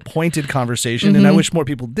 real pointed conversation. And I wish more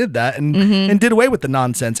people did that and did away with the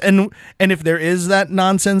nonsense. And if there is that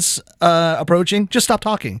nonsense approaching, just stop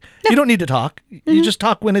talking. You don't need to talk. You just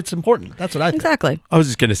talk when it's important. That's what I think. Exactly. I was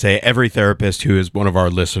just going to say, every therapist who is one of our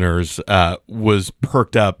listeners was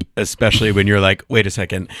perked up, especially when you're like, wait a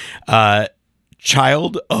second,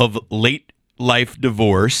 child of late life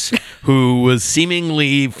divorce who was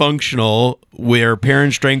seemingly functional, where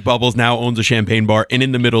parents drank bubbles, now owns a champagne bar, and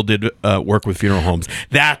in the middle did work with funeral homes.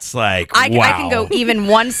 That's like, I wow. can go even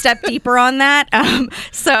one step deeper on that.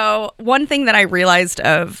 So one thing that I realized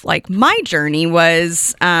of like my journey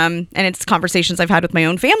was, and it's conversations I've had with my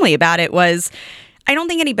own family about it, was I don't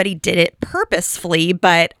think anybody did it purposefully,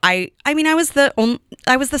 but I mean, I was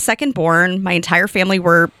the second born. My entire family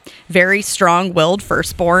were very strong-willed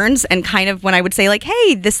firstborns, and kind of when I would say like,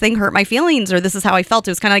 "Hey, this thing hurt my feelings," or "This is how I felt,"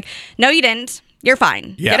 it was kind of like, "No, you didn't. You're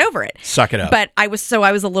fine. Yeah. Get over it. Suck it up." But I was a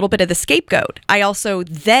little bit of the scapegoat. I also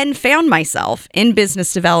then found myself in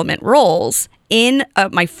business development roles in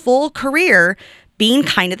my full career being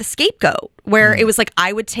kind of the scapegoat, where it was like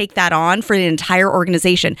I would take that on for the entire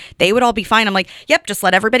organization. They would all be fine. I'm like, yep, just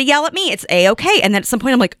let everybody yell at me. It's A-okay. And then at some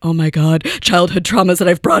point I'm like, oh my God, childhood traumas that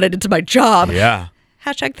I've brought it into my job. Yeah.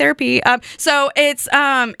 Hashtag therapy. So it's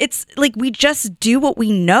like we just do what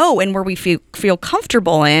we know and where we feel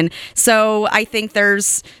comfortable in. So I think there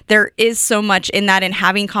is so much in that, and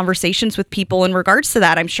having conversations with people in regards to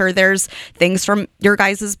that. I'm sure there's things from your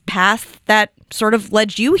guys' path that sort of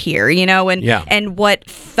led you here, and what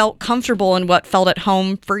felt comfortable and what felt at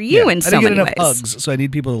home for you in so I didn't many get enough ways. hugs, so I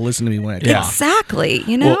need people to listen to me when I talk. Yeah. Exactly.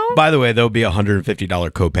 Well, by the way, there'll be a $150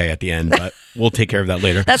 copay at the end, but we'll take care of that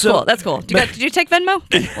later. That's cool. That's cool. Did you take Venmo?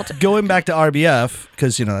 We'll take- Going back to RBF,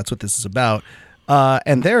 because that's what this is about,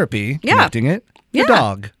 and therapy, connecting it. Yeah. The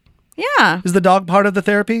dog. Yeah. Is the dog part of the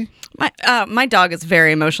therapy? My dog is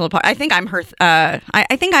very emotional. I think I'm her.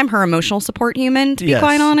 I think I'm her emotional support human. To be Yes.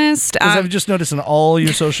 quite honest, Because I've just noticed in all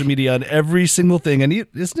your social media on every single thing, and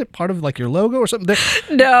isn't it part of like your logo or something?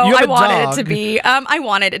 no, You have I a wanted it dog. to be. I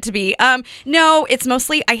wanted it to be. No, it's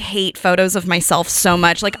mostly I hate photos of myself so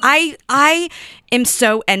much. Like I am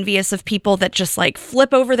so envious of people that just like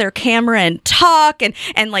flip over their camera and talk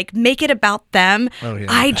and like make it about them. Oh, yeah.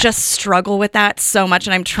 I just struggle with that so much,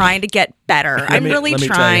 and I'm trying to get better. I'm really let me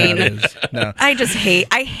tell you how trying. it is. No.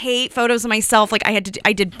 I hate photos of myself. Like I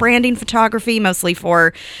did branding photography mostly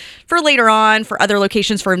for later on, for other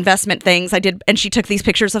locations, for investment things. And she took these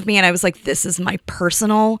pictures of me, and I was like, this is my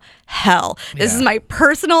personal hell. This is my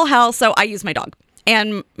personal hell. So I use my dog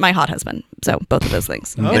and my hot husband. So both of those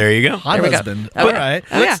things. There you go. Hot There we go. husband. Oh, All right.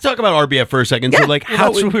 Let's talk about RBF for a second. So, like, how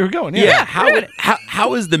that's where we were going. Yeah. Yeah,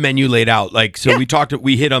 how is the menu laid out? Like, so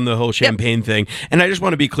we hit on the whole champagne thing, and I just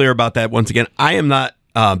want to be clear about that once again. I am not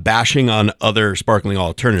bashing on other sparkling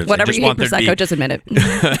alternatives. I Whatever just you hate want there to be- Prosecco, just admit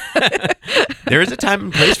it. There is a time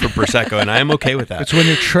and place for Prosecco, and I am okay with that. It's when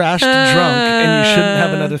you're trashed drunk and you shouldn't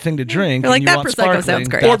have another thing to drink. You're like, and you that want Prosecco sparkling. sounds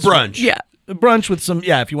great. Or brunch. Yeah. Brunch with some,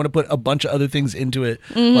 if you want to put a bunch of other things into it,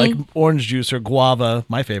 like orange juice or guava,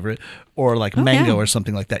 my favorite, or like mango yeah. or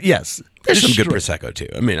something like that. Yes. There's some good Destroy- Prosecco too.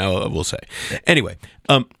 I mean, I will say. Anyway,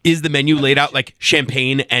 is the menu laid out like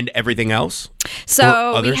champagne and everything else? So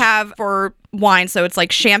Or we others? have for wine, so it's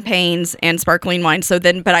like champagnes and sparkling wine. So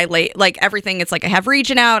then, but I like everything. It's like I have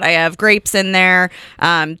region out, I have grapes in there,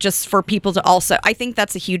 just for people to also. I think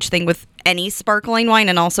that's a huge thing with any sparkling wine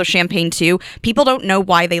and also champagne too. People don't know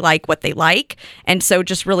why they like what they like, and so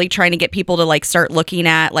just really trying to get people to like start looking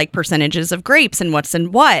at like percentages of grapes and what's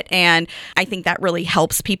in what. And I think that really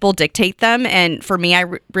helps people dictate them. And for me, I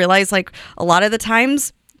realize like a lot of the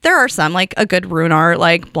times. There are some like a good Ruinart,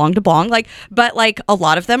 like Blanc de Blanc, but like a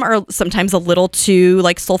lot of them are sometimes a little too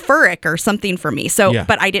like sulfuric or something for me. So, Yeah.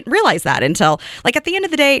 but I didn't realize that until like at the end of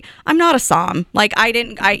the day, I'm not a somm. Like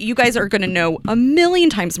you guys are going to know a million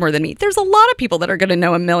times more than me. There's a lot of people that are going to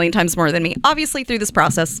know a million times more than me. Obviously through this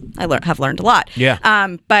process, I have learned a lot. Yeah.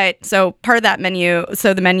 But so part of that menu,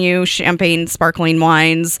 so the menu, champagne, sparkling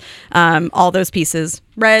wines, all those pieces,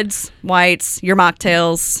 reds, whites, your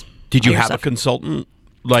mocktails. Did you all your have stuff. a consultant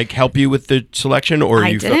like help you with the selection, or I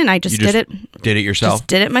you didn't. I just did it. Did it yourself? Just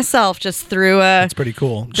did it myself, just through a. It's pretty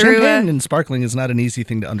cool. Through Champagne a- and sparkling is not an easy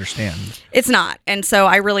thing to understand. It's not, and so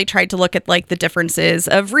I really tried to look at like the differences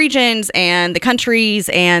of regions and the countries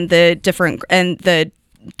and the different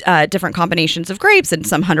different combinations of grapes and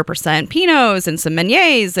some 100% Pinots and some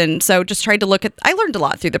Meuniers, and so just tried to look at. I learned a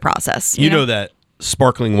lot through the process. You know that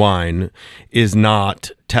sparkling wine is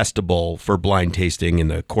not testable for blind tasting in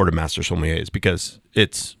the Court of Master Sommeliers because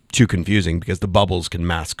it's too confusing because the bubbles can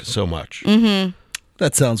mask so much.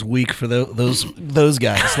 That sounds weak for those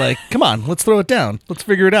guys. Like, come on, let's throw it down. Let's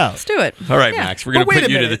figure it out. Let's do it. All right, Yeah. Max, we're going to But wait put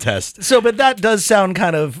a you to the minute. test. So, but that does sound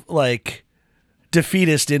kind of like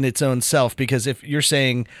defeatist in its own self, because if you're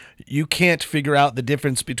saying you can't figure out the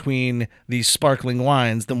difference between these sparkling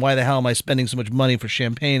wines, then why the hell am I spending so much money for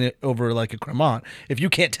champagne over like a Cremant if you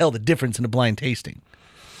can't tell the difference in a blind tasting?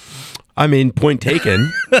 I mean, point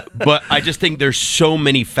taken, but I just think there's so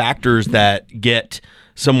many factors that get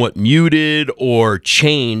somewhat muted or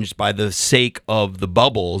changed by the sake of the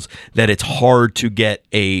bubbles that it's hard to get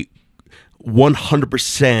a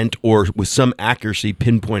 100% or with some accuracy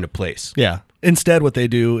pinpoint a place. Yeah. Instead, what they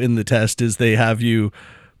do in the test is they have you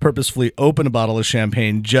purposefully open a bottle of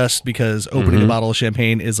champagne just because opening a bottle of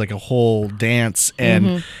champagne is like a whole dance,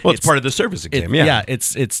 and Well, it's part of the service exam.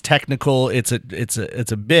 it's technical. It's a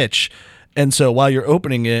bitch, and so while you're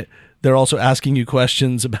opening it, they're also asking you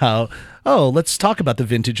questions about, let's talk about the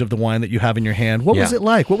vintage of the wine that you have in your hand. What was it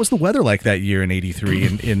like? What was the weather like that year in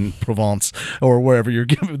 '83 in Provence or wherever you're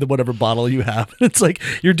giving whatever bottle you have? It's like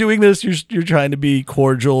you're doing this. You're trying to be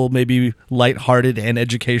cordial, maybe lighthearted and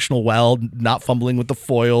educational, while not fumbling with the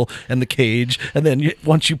foil and the cage. And then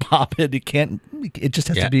once you pop it, it just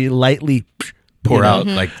has to be lightly. Pour out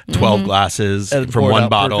like 12 glasses And from pour it one out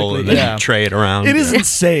bottle perfectly. and then Yeah. tray it around. It is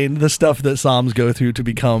insane, the stuff that Soms go through to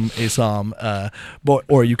become a Som.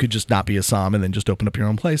 Or you could just not be a Som and then just open up your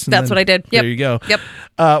own place. And That's then what I did. Yep. There you go.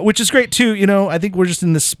 Yep. Which is great too. I think we're just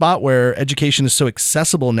in this spot where education is so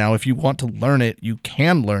accessible now. If you want to learn it, you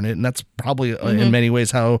can learn it. And that's probably in many ways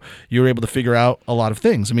how you're able to figure out a lot of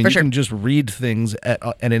things. I mean, you can just read things at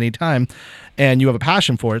any time and you have a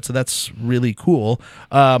passion for it. So that's really cool.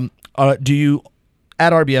 Do you...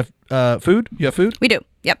 At RBF food? You have food? We do.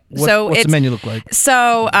 Yep. What's the menu look like?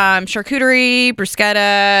 So charcuterie,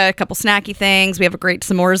 bruschetta, a couple snacky things. We have a great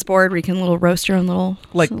s'mores board where you can little roast your own little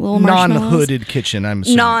marshmallows. Non-hooded kitchen, I'm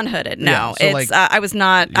assuming. Non-hooded, no. Yeah, so it's I was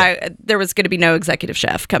not. There was going to be no executive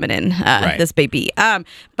chef coming in this baby.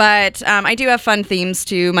 But I do have fun themes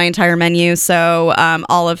to my entire menu. So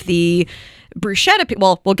all of the bruschetta.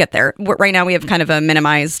 Well, we'll get there. Right now we have kind of a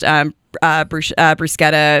minimized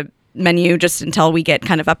bruschetta menu just until we get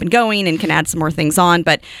kind of up and going and can add some more things on.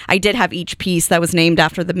 But I did have each piece that was named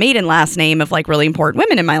after the maiden last name of like really important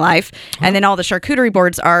women in my life. And then all the charcuterie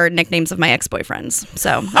boards are nicknames of my ex-boyfriends.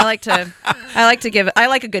 So I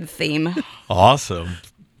like a good theme. Awesome.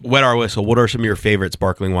 Wet Our Whistle, what are some of your favorite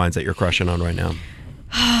sparkling wines that you're crushing on right now?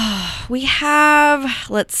 We have,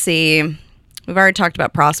 let's see. We've already talked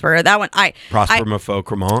about Prosper. That one, Prosper Mafaux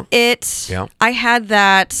Cremant. I had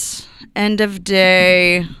that end of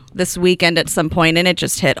day this weekend at some point, and it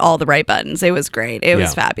just hit all the right buttons. It was great. It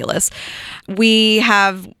was fabulous. We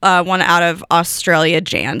have one out of Australia,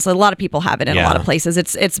 Jan's. A lot of people have it in a lot of places.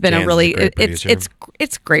 It's been Jan's a really is a great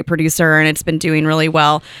it's great producer, and it's been doing really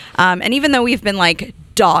well. And even though we've been like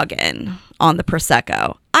dogging on the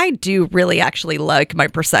Prosecco, I do really actually like my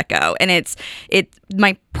Prosecco, and it's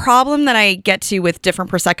my problem that I get to with different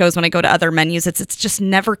Proseccos when I go to other menus. It's just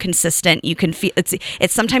never consistent. You can feel it's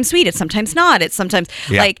sometimes sweet, it's sometimes not, it's sometimes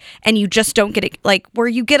like, and you just don't get it like where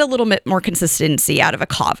you get a little bit more consistency out of a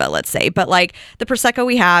cava, let's say. But like the Prosecco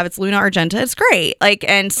we have, it's Luna Argenta, it's great. Like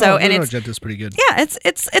and so and Luna it's Argenta's pretty good. Yeah,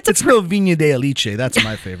 it's no Vigna de Alice. That's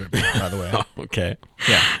my favorite, by the way. Okay.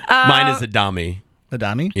 Yeah. Mine is Adami.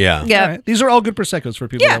 Adami? Yeah. Yeah. All right. These are all good Proseccos for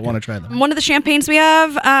people that want to try them. One of the champagnes we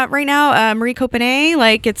have right now, Marie Copenay,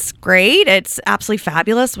 like it's great. It's absolutely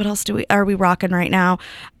fabulous. What else are we rocking right now?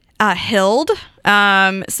 Hild. So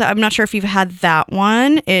I'm not sure if you've had that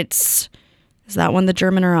one. Is that one the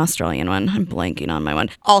German or Australian one? I'm blanking on my one.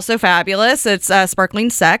 Also fabulous. It's Sparkling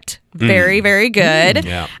Sect. Very, very good.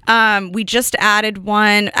 We just added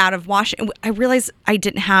one out of Washington. I realized I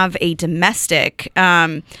didn't have a domestic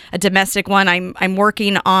one. I'm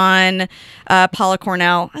working on Paula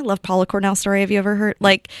Cornell. I love Paula Cornell's story. Have you ever heard?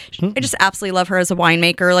 Like, I just absolutely love her as a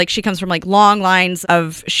winemaker. Like, she comes from like long lines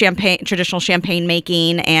of traditional champagne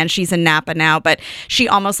making, and she's in Napa now. But she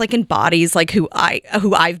almost like embodies like who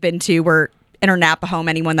I've been to. Where in her Napa home,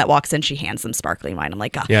 anyone that walks in, she hands them sparkling wine. I'm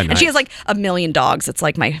like, oh. Yeah, And nice. she has like 1 million dogs. It's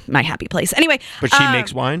like my happy place. Anyway. But she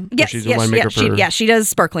makes wine? Or Yes, she's a winemaker for... she does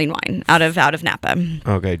sparkling wine out of Napa.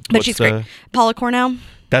 Okay. But she's great. Paula Cornell.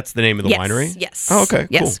 That's the name of the winery? Yes. Oh, okay,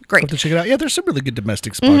 Yes, cool. great. Have to check it out. Yeah, there's some really good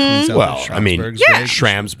domestic sparklings out Well, there. I mean, Schramsberg's Yeah. great.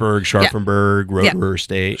 Schramsberg, Scharfenberg, Rover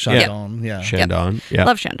Estate. Chandon, yeah. Chandon. Yeah.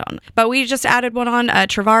 Love Chandon. But we just added one on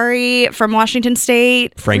Travari from Washington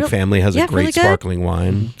State. Frank family has a really great good. sparkling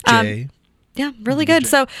wine. Jay. Yeah, really good.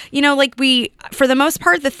 So, like for the most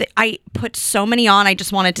part, I put so many on. I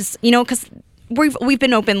just wanted to, because we've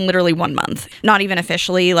been open literally 1 month, not even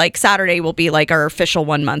officially. Like Saturday will be like our official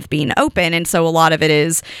 1 month being open. And so a lot of it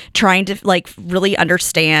is trying to like really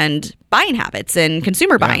understand buying habits and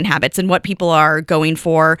consumer buying habits and what people are going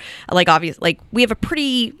for. Like obviously, like we have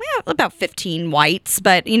about 15 whites,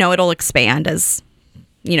 but it'll expand as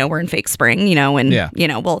we're in fake spring,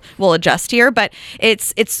 and we'll adjust here. But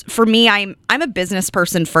it's for me, I'm a business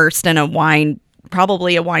person first and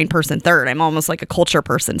probably a wine person third. I'm almost like a culture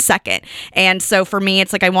person second. And so for me,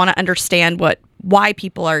 it's like I want to understand why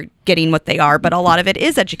people are getting what they are, but a lot of it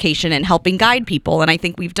is education and helping guide people. And I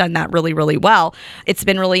think we've done that really, really well. It's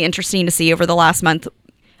been really interesting to see over the last month.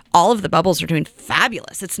 all of the bubbles are doing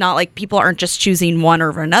fabulous. It's not like people aren't just choosing one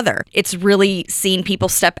over another. It's really seeing people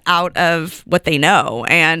step out of what they know.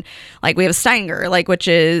 And like we have a Steininger, like which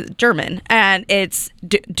is German, and it's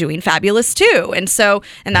doing fabulous too. And so,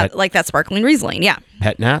 and that like that sparkling Riesling, yeah.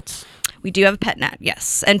 Pet Nats? We do have a Pet Nat,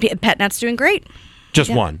 yes, and Pet Nat's doing great. Just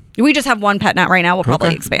one. We just have one Pet Nat right now. We'll probably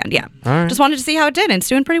Okay. expand. Yeah. All right. Just wanted to see how it did, and it's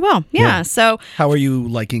doing pretty well. Yeah. So How are you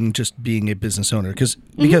liking just being a business owner? Because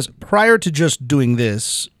prior to just doing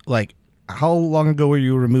this, like, how long ago were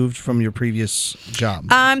you removed from your previous job?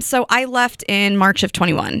 So I left in March of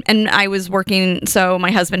 21, and I was working. So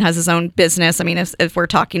my husband has his own business. I mean, if we're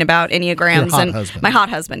talking about Enneagrams, Your hot and husband. my hot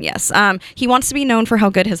husband, yes, he wants to be known for how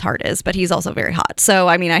good his heart is, but he's also very hot. So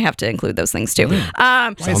I mean, I have to include those things too.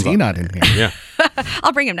 Why is he not in here? Yeah.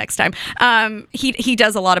 I'll bring him next time. He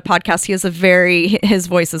does a lot of podcasts. He has his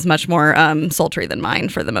voice is much more sultry than mine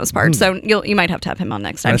for the most part. So you might have to have him on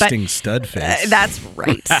next time. But Resting stud face. that's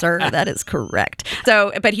right, sir. That is correct.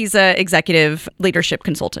 So, but he's a executive leadership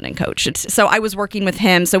consultant and coach. So I was working with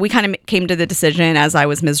him. So we kind of came to the decision as I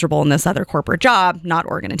was miserable in this other corporate job, not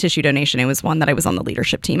organ and tissue donation. It was one that I was on the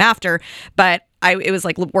leadership team after, but it was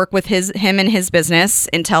like work with him and his business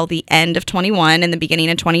until the end of 21 and the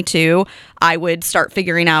beginning of 22. I would start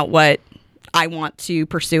figuring out what I want to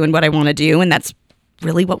pursue and what I want to do. And that's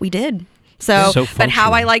really what we did. So but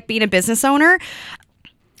how I like being a business owner,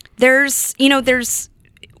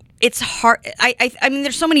 it's hard. I mean,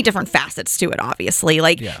 there's so many different facets to it, obviously.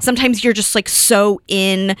 Like sometimes you're just like so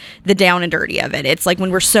in the down and dirty of it. It's like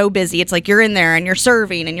when we're so busy, it's like you're in there and you're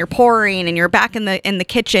serving and you're pouring and you're back in the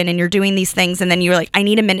kitchen and you're doing these things. And then you're like, I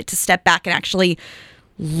need a minute to step back and actually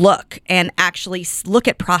look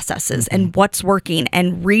at processes and what's working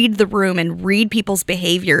and read the room and read people's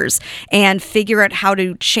behaviors and figure out how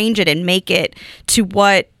to change it and make it to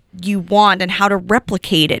what you want and how to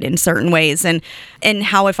replicate it in certain ways, and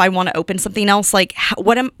how if I want to open something else, like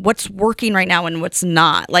what's working right now and what's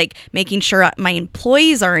not, like making sure my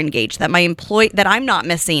employees are engaged, that that I'm not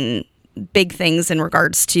missing big things in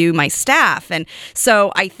regards to my staff. And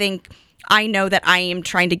so I know that I am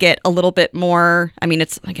trying to get a little bit more, I mean,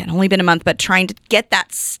 it's again only been a month, but trying to get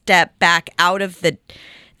that step back out of the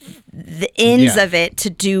ins of it to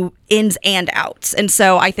do ins and outs. And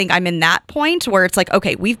so I think I'm in that point where it's like,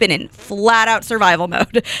 okay, we've been in flat out survival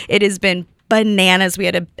mode. It has been bananas. We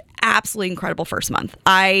had an absolutely incredible first month.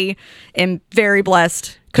 I am very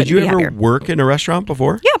blessed. Did you ever happier. work in a restaurant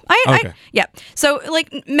before? Yeah. Yeah. So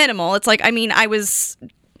like minimal. It's like, I mean,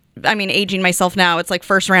 aging myself now, it's like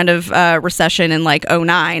first round of recession in like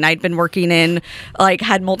 2009. I'd been working in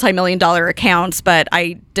had multi-million-dollar accounts, but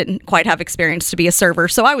I didn't quite have experience to be a server.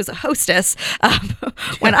 So I was a hostess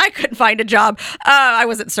when I couldn't find a job. I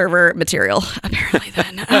wasn't server material apparently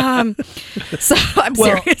then. So I'm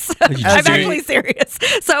serious. I'm actually serious.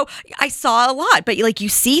 So I saw a lot, but like you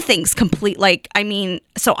see things complete.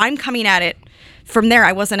 So I'm coming at it from there.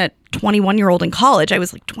 I wasn't a 21-year-old in college. I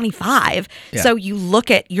was like 25. Yeah. So you look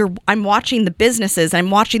at I'm watching the businesses, and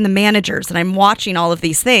I'm watching the managers, and I'm watching all of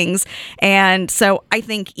these things. And so I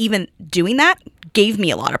think even doing that gave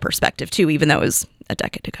me a lot of perspective too, even though it was a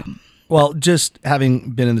decade ago. Well, just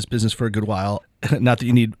having been in this business for a good while, not that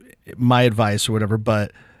you need my advice or whatever,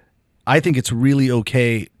 but I think it's really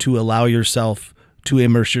okay to allow yourself to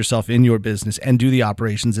immerse yourself in your business and do the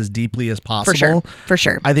operations as deeply as possible. For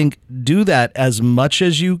sure. I think do that as much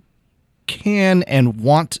as you can and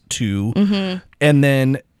want to. Mm-hmm. And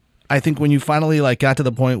then I think when you finally got to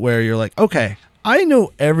the point where you're like, okay, I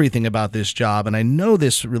know everything about this job and I know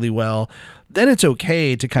this really well, then it's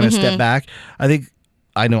okay to kind of step back.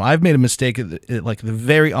 I know I've made a mistake at the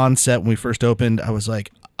very onset when we first opened. I was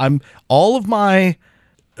like, all of my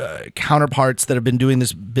counterparts that have been doing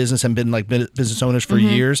this business and been business owners for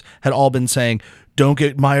years had all been saying, don't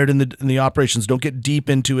get mired in the operations, don't get deep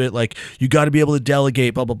into it, you got to be able to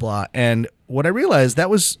delegate, blah blah blah. And what I realized, that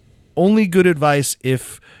was only good advice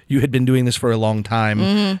if you had been doing this for a long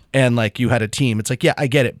time and you had a team. It's like, yeah, I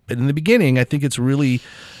get it, but in the beginning I think it's really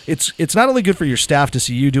it's not only good for your staff to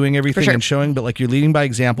see you doing everything and showing, but you're leading by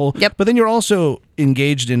example. Yep. But then you're also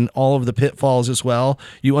engaged in all of the pitfalls as well.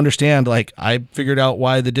 You understand, I figured out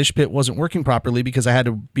why the dish pit wasn't working properly because I had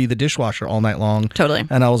to be the dishwasher all night long. Totally.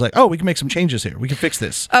 And I was like, oh, we can make some changes here. We can fix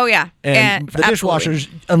this. Oh, yeah. And the dishwashers,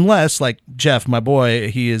 unless Jeff, my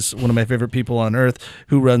boy, he is one of my favorite people on earth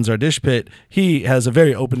who runs our dish pit. He has a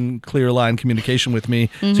very open, clear line communication with me.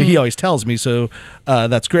 So he always tells me. So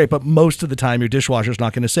that's great. But most of the time, your dishwasher's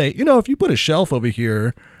not going to say, if you put a shelf over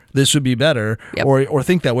here, this would be better, Yep. or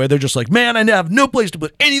think that way. They're just like, man, I have no place to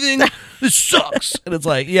put anything. This sucks. And it's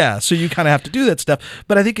like, yeah, so you kind of have to do that stuff.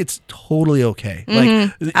 But I think it's totally okay.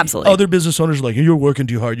 Like, Absolutely. other business owners are like, you're working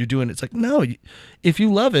too hard, you're doing it. It's like, no, if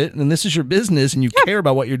you love it and this is your business and you care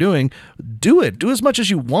about what you're doing, do it. Do as much as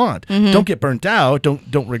you want. Don't get burnt out.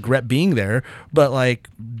 Don't regret being there. But like,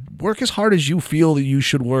 work as hard as you feel that you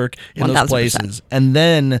should work in those 1000%. places, and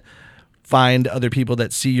then find other people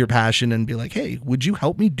that see your passion and be like, hey, would you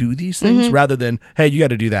help me do these things, rather than, hey, you got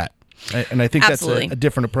to do that. And I think Absolutely. that's a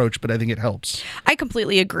different approach, but I think it helps. I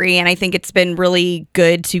completely agree. And I think it's been really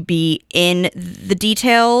good to be in the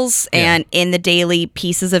details and in the daily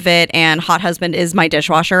pieces of it. And Hot Husband is my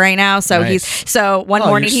dishwasher right now. So Nice. one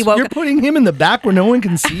morning he woke You're up. putting him in the back where no one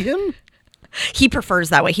can see him? He prefers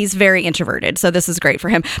that way. He's very introverted. So this is great for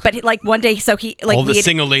him. But like one day, so he like All the we had-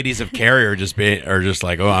 single ladies of Carrie are just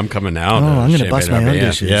like, oh, I'm coming out. Oh, I'm going to bust my own Yeah,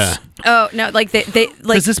 dishes. Yeah. Oh no, like they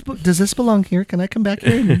like Does this belong here? Can I come back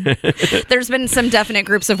here? there's been some definite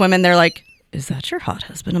groups of women. They're like, is that your hot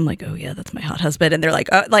husband? I'm like, oh yeah, that's my hot husband. And they're like,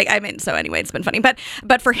 oh, like, I mean, so anyway, it's been funny. But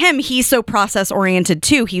for him, he's so process oriented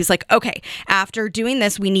too. He's like, okay, after doing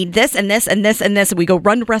this, we need this and this and this and this. And we go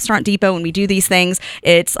run to Restaurant Depot and we do these things.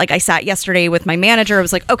 It's like, I sat yesterday with my manager. I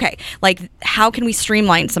was like, okay, like, how can we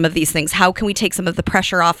streamline some of these things? How can we take some of the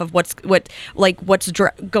pressure off of what's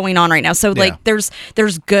going on right now? So like, there's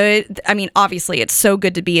good. I mean, obviously it's so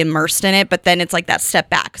good to be immersed in it, but then it's like that step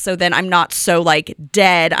back. So then I'm not so like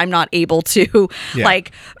dead. I'm not able to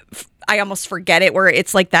like I almost forget it, where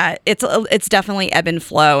it's like that. It's definitely ebb and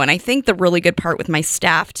flow. And I think the really good part with my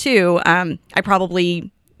staff too, I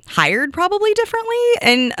hired differently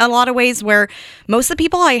in a lot of ways, where most of the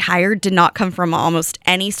people I hired did not come from almost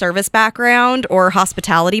any service background or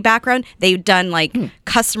hospitality background. They've done like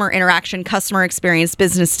customer interaction, customer experience,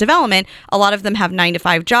 business development. A lot of them have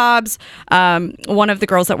 9-to-5 jobs. One of the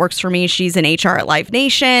girls that works for me, she's in HR at Live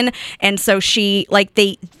Nation. And so she like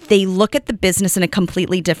they look at the business in a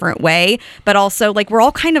completely different way, but also like we're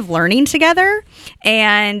all kind of learning together.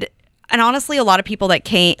 And honestly, a lot of people that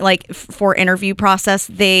came like for interview process,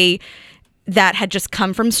 that had just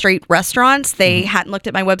come from straight restaurants. They hadn't looked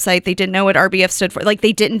at my website. They didn't know what RBF stood for. Like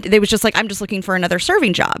they was just like, I'm just looking for another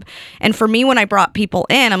serving job. And for me, when I brought people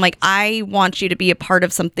in, I'm like, I want you to be a part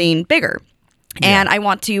of something bigger. And I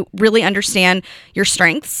want to really understand your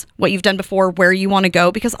strengths, what you've done before, where you want to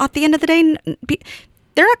go, because at the end of the day,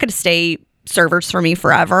 they're not going to stay servers for me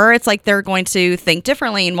forever. It's like they're going to think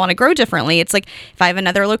differently and want to grow differently. It's like, if I have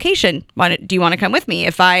another location, do you want to come with me?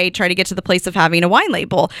 If I try to get to the place of having a wine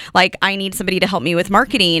label, like I need somebody to help me with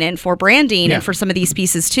marketing and for branding and for some of these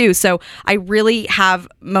pieces too. So I really have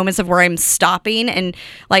moments of where I'm stopping, and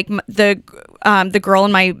like the girl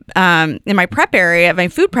in my prep area, my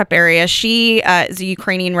food prep area, she is a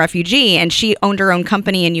Ukrainian refugee, and she owned her own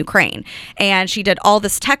company in Ukraine, and she did all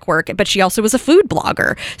this tech work, but she also was a food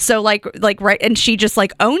blogger. So like right, and she just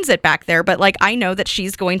like owns it back there. But like I know that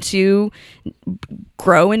she's going to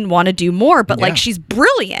grow and want to do more, but like she's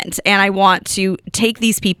brilliant, and I want to take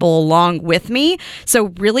these people along with me. So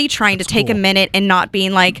really trying to take a minute and not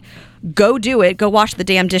being like, go do it, go wash the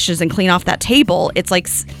damn dishes and clean off that table. It's like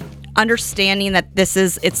understanding that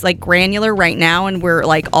it's like granular right now, and we're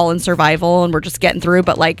like all in survival and we're just getting through,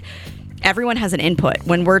 but like everyone has an input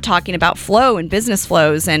when we're talking about flow and business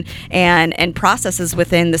flows and processes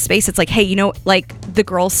within the space. It's like, hey, you know, like the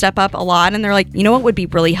girls step up a lot and they're like, you know what would be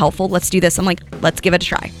really helpful? Let's do this. I'm like, let's give it a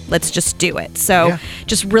try. Let's just do it. So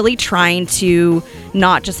just really trying to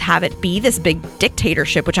not just have it be this big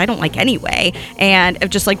dictatorship, which I don't like anyway, and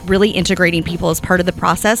of just like really integrating people as part of the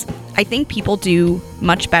process. I think people do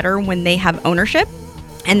much better when they have ownership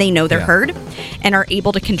and they know they're heard and are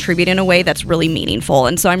able to contribute in a way that's really meaningful.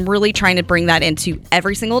 And so I'm really trying to bring that into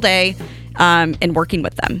every single day and working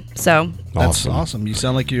with them. So that's awesome. You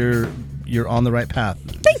sound like you're on the right path.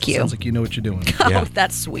 Thank you. Sounds like you know what you're doing. Oh,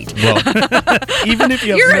 that's sweet. Well, Even if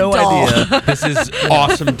you have You're a no doll. idea. this is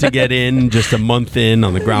awesome to get in just a month in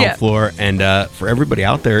on the ground floor. And for everybody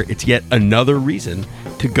out there, it's yet another reason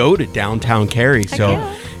to go to downtown Cary.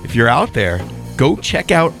 So if you're out there, go check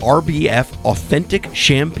out RBF Authentic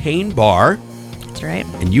Champagne Bar. That's right.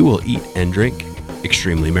 And you will eat and drink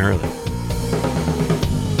extremely merrily.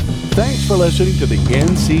 Thanks for listening to the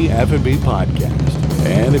NC F&B podcast.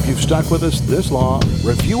 And if you've stuck with us this long,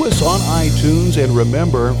 review us on iTunes, and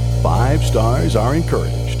remember, 5 stars are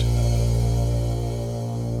encouraged.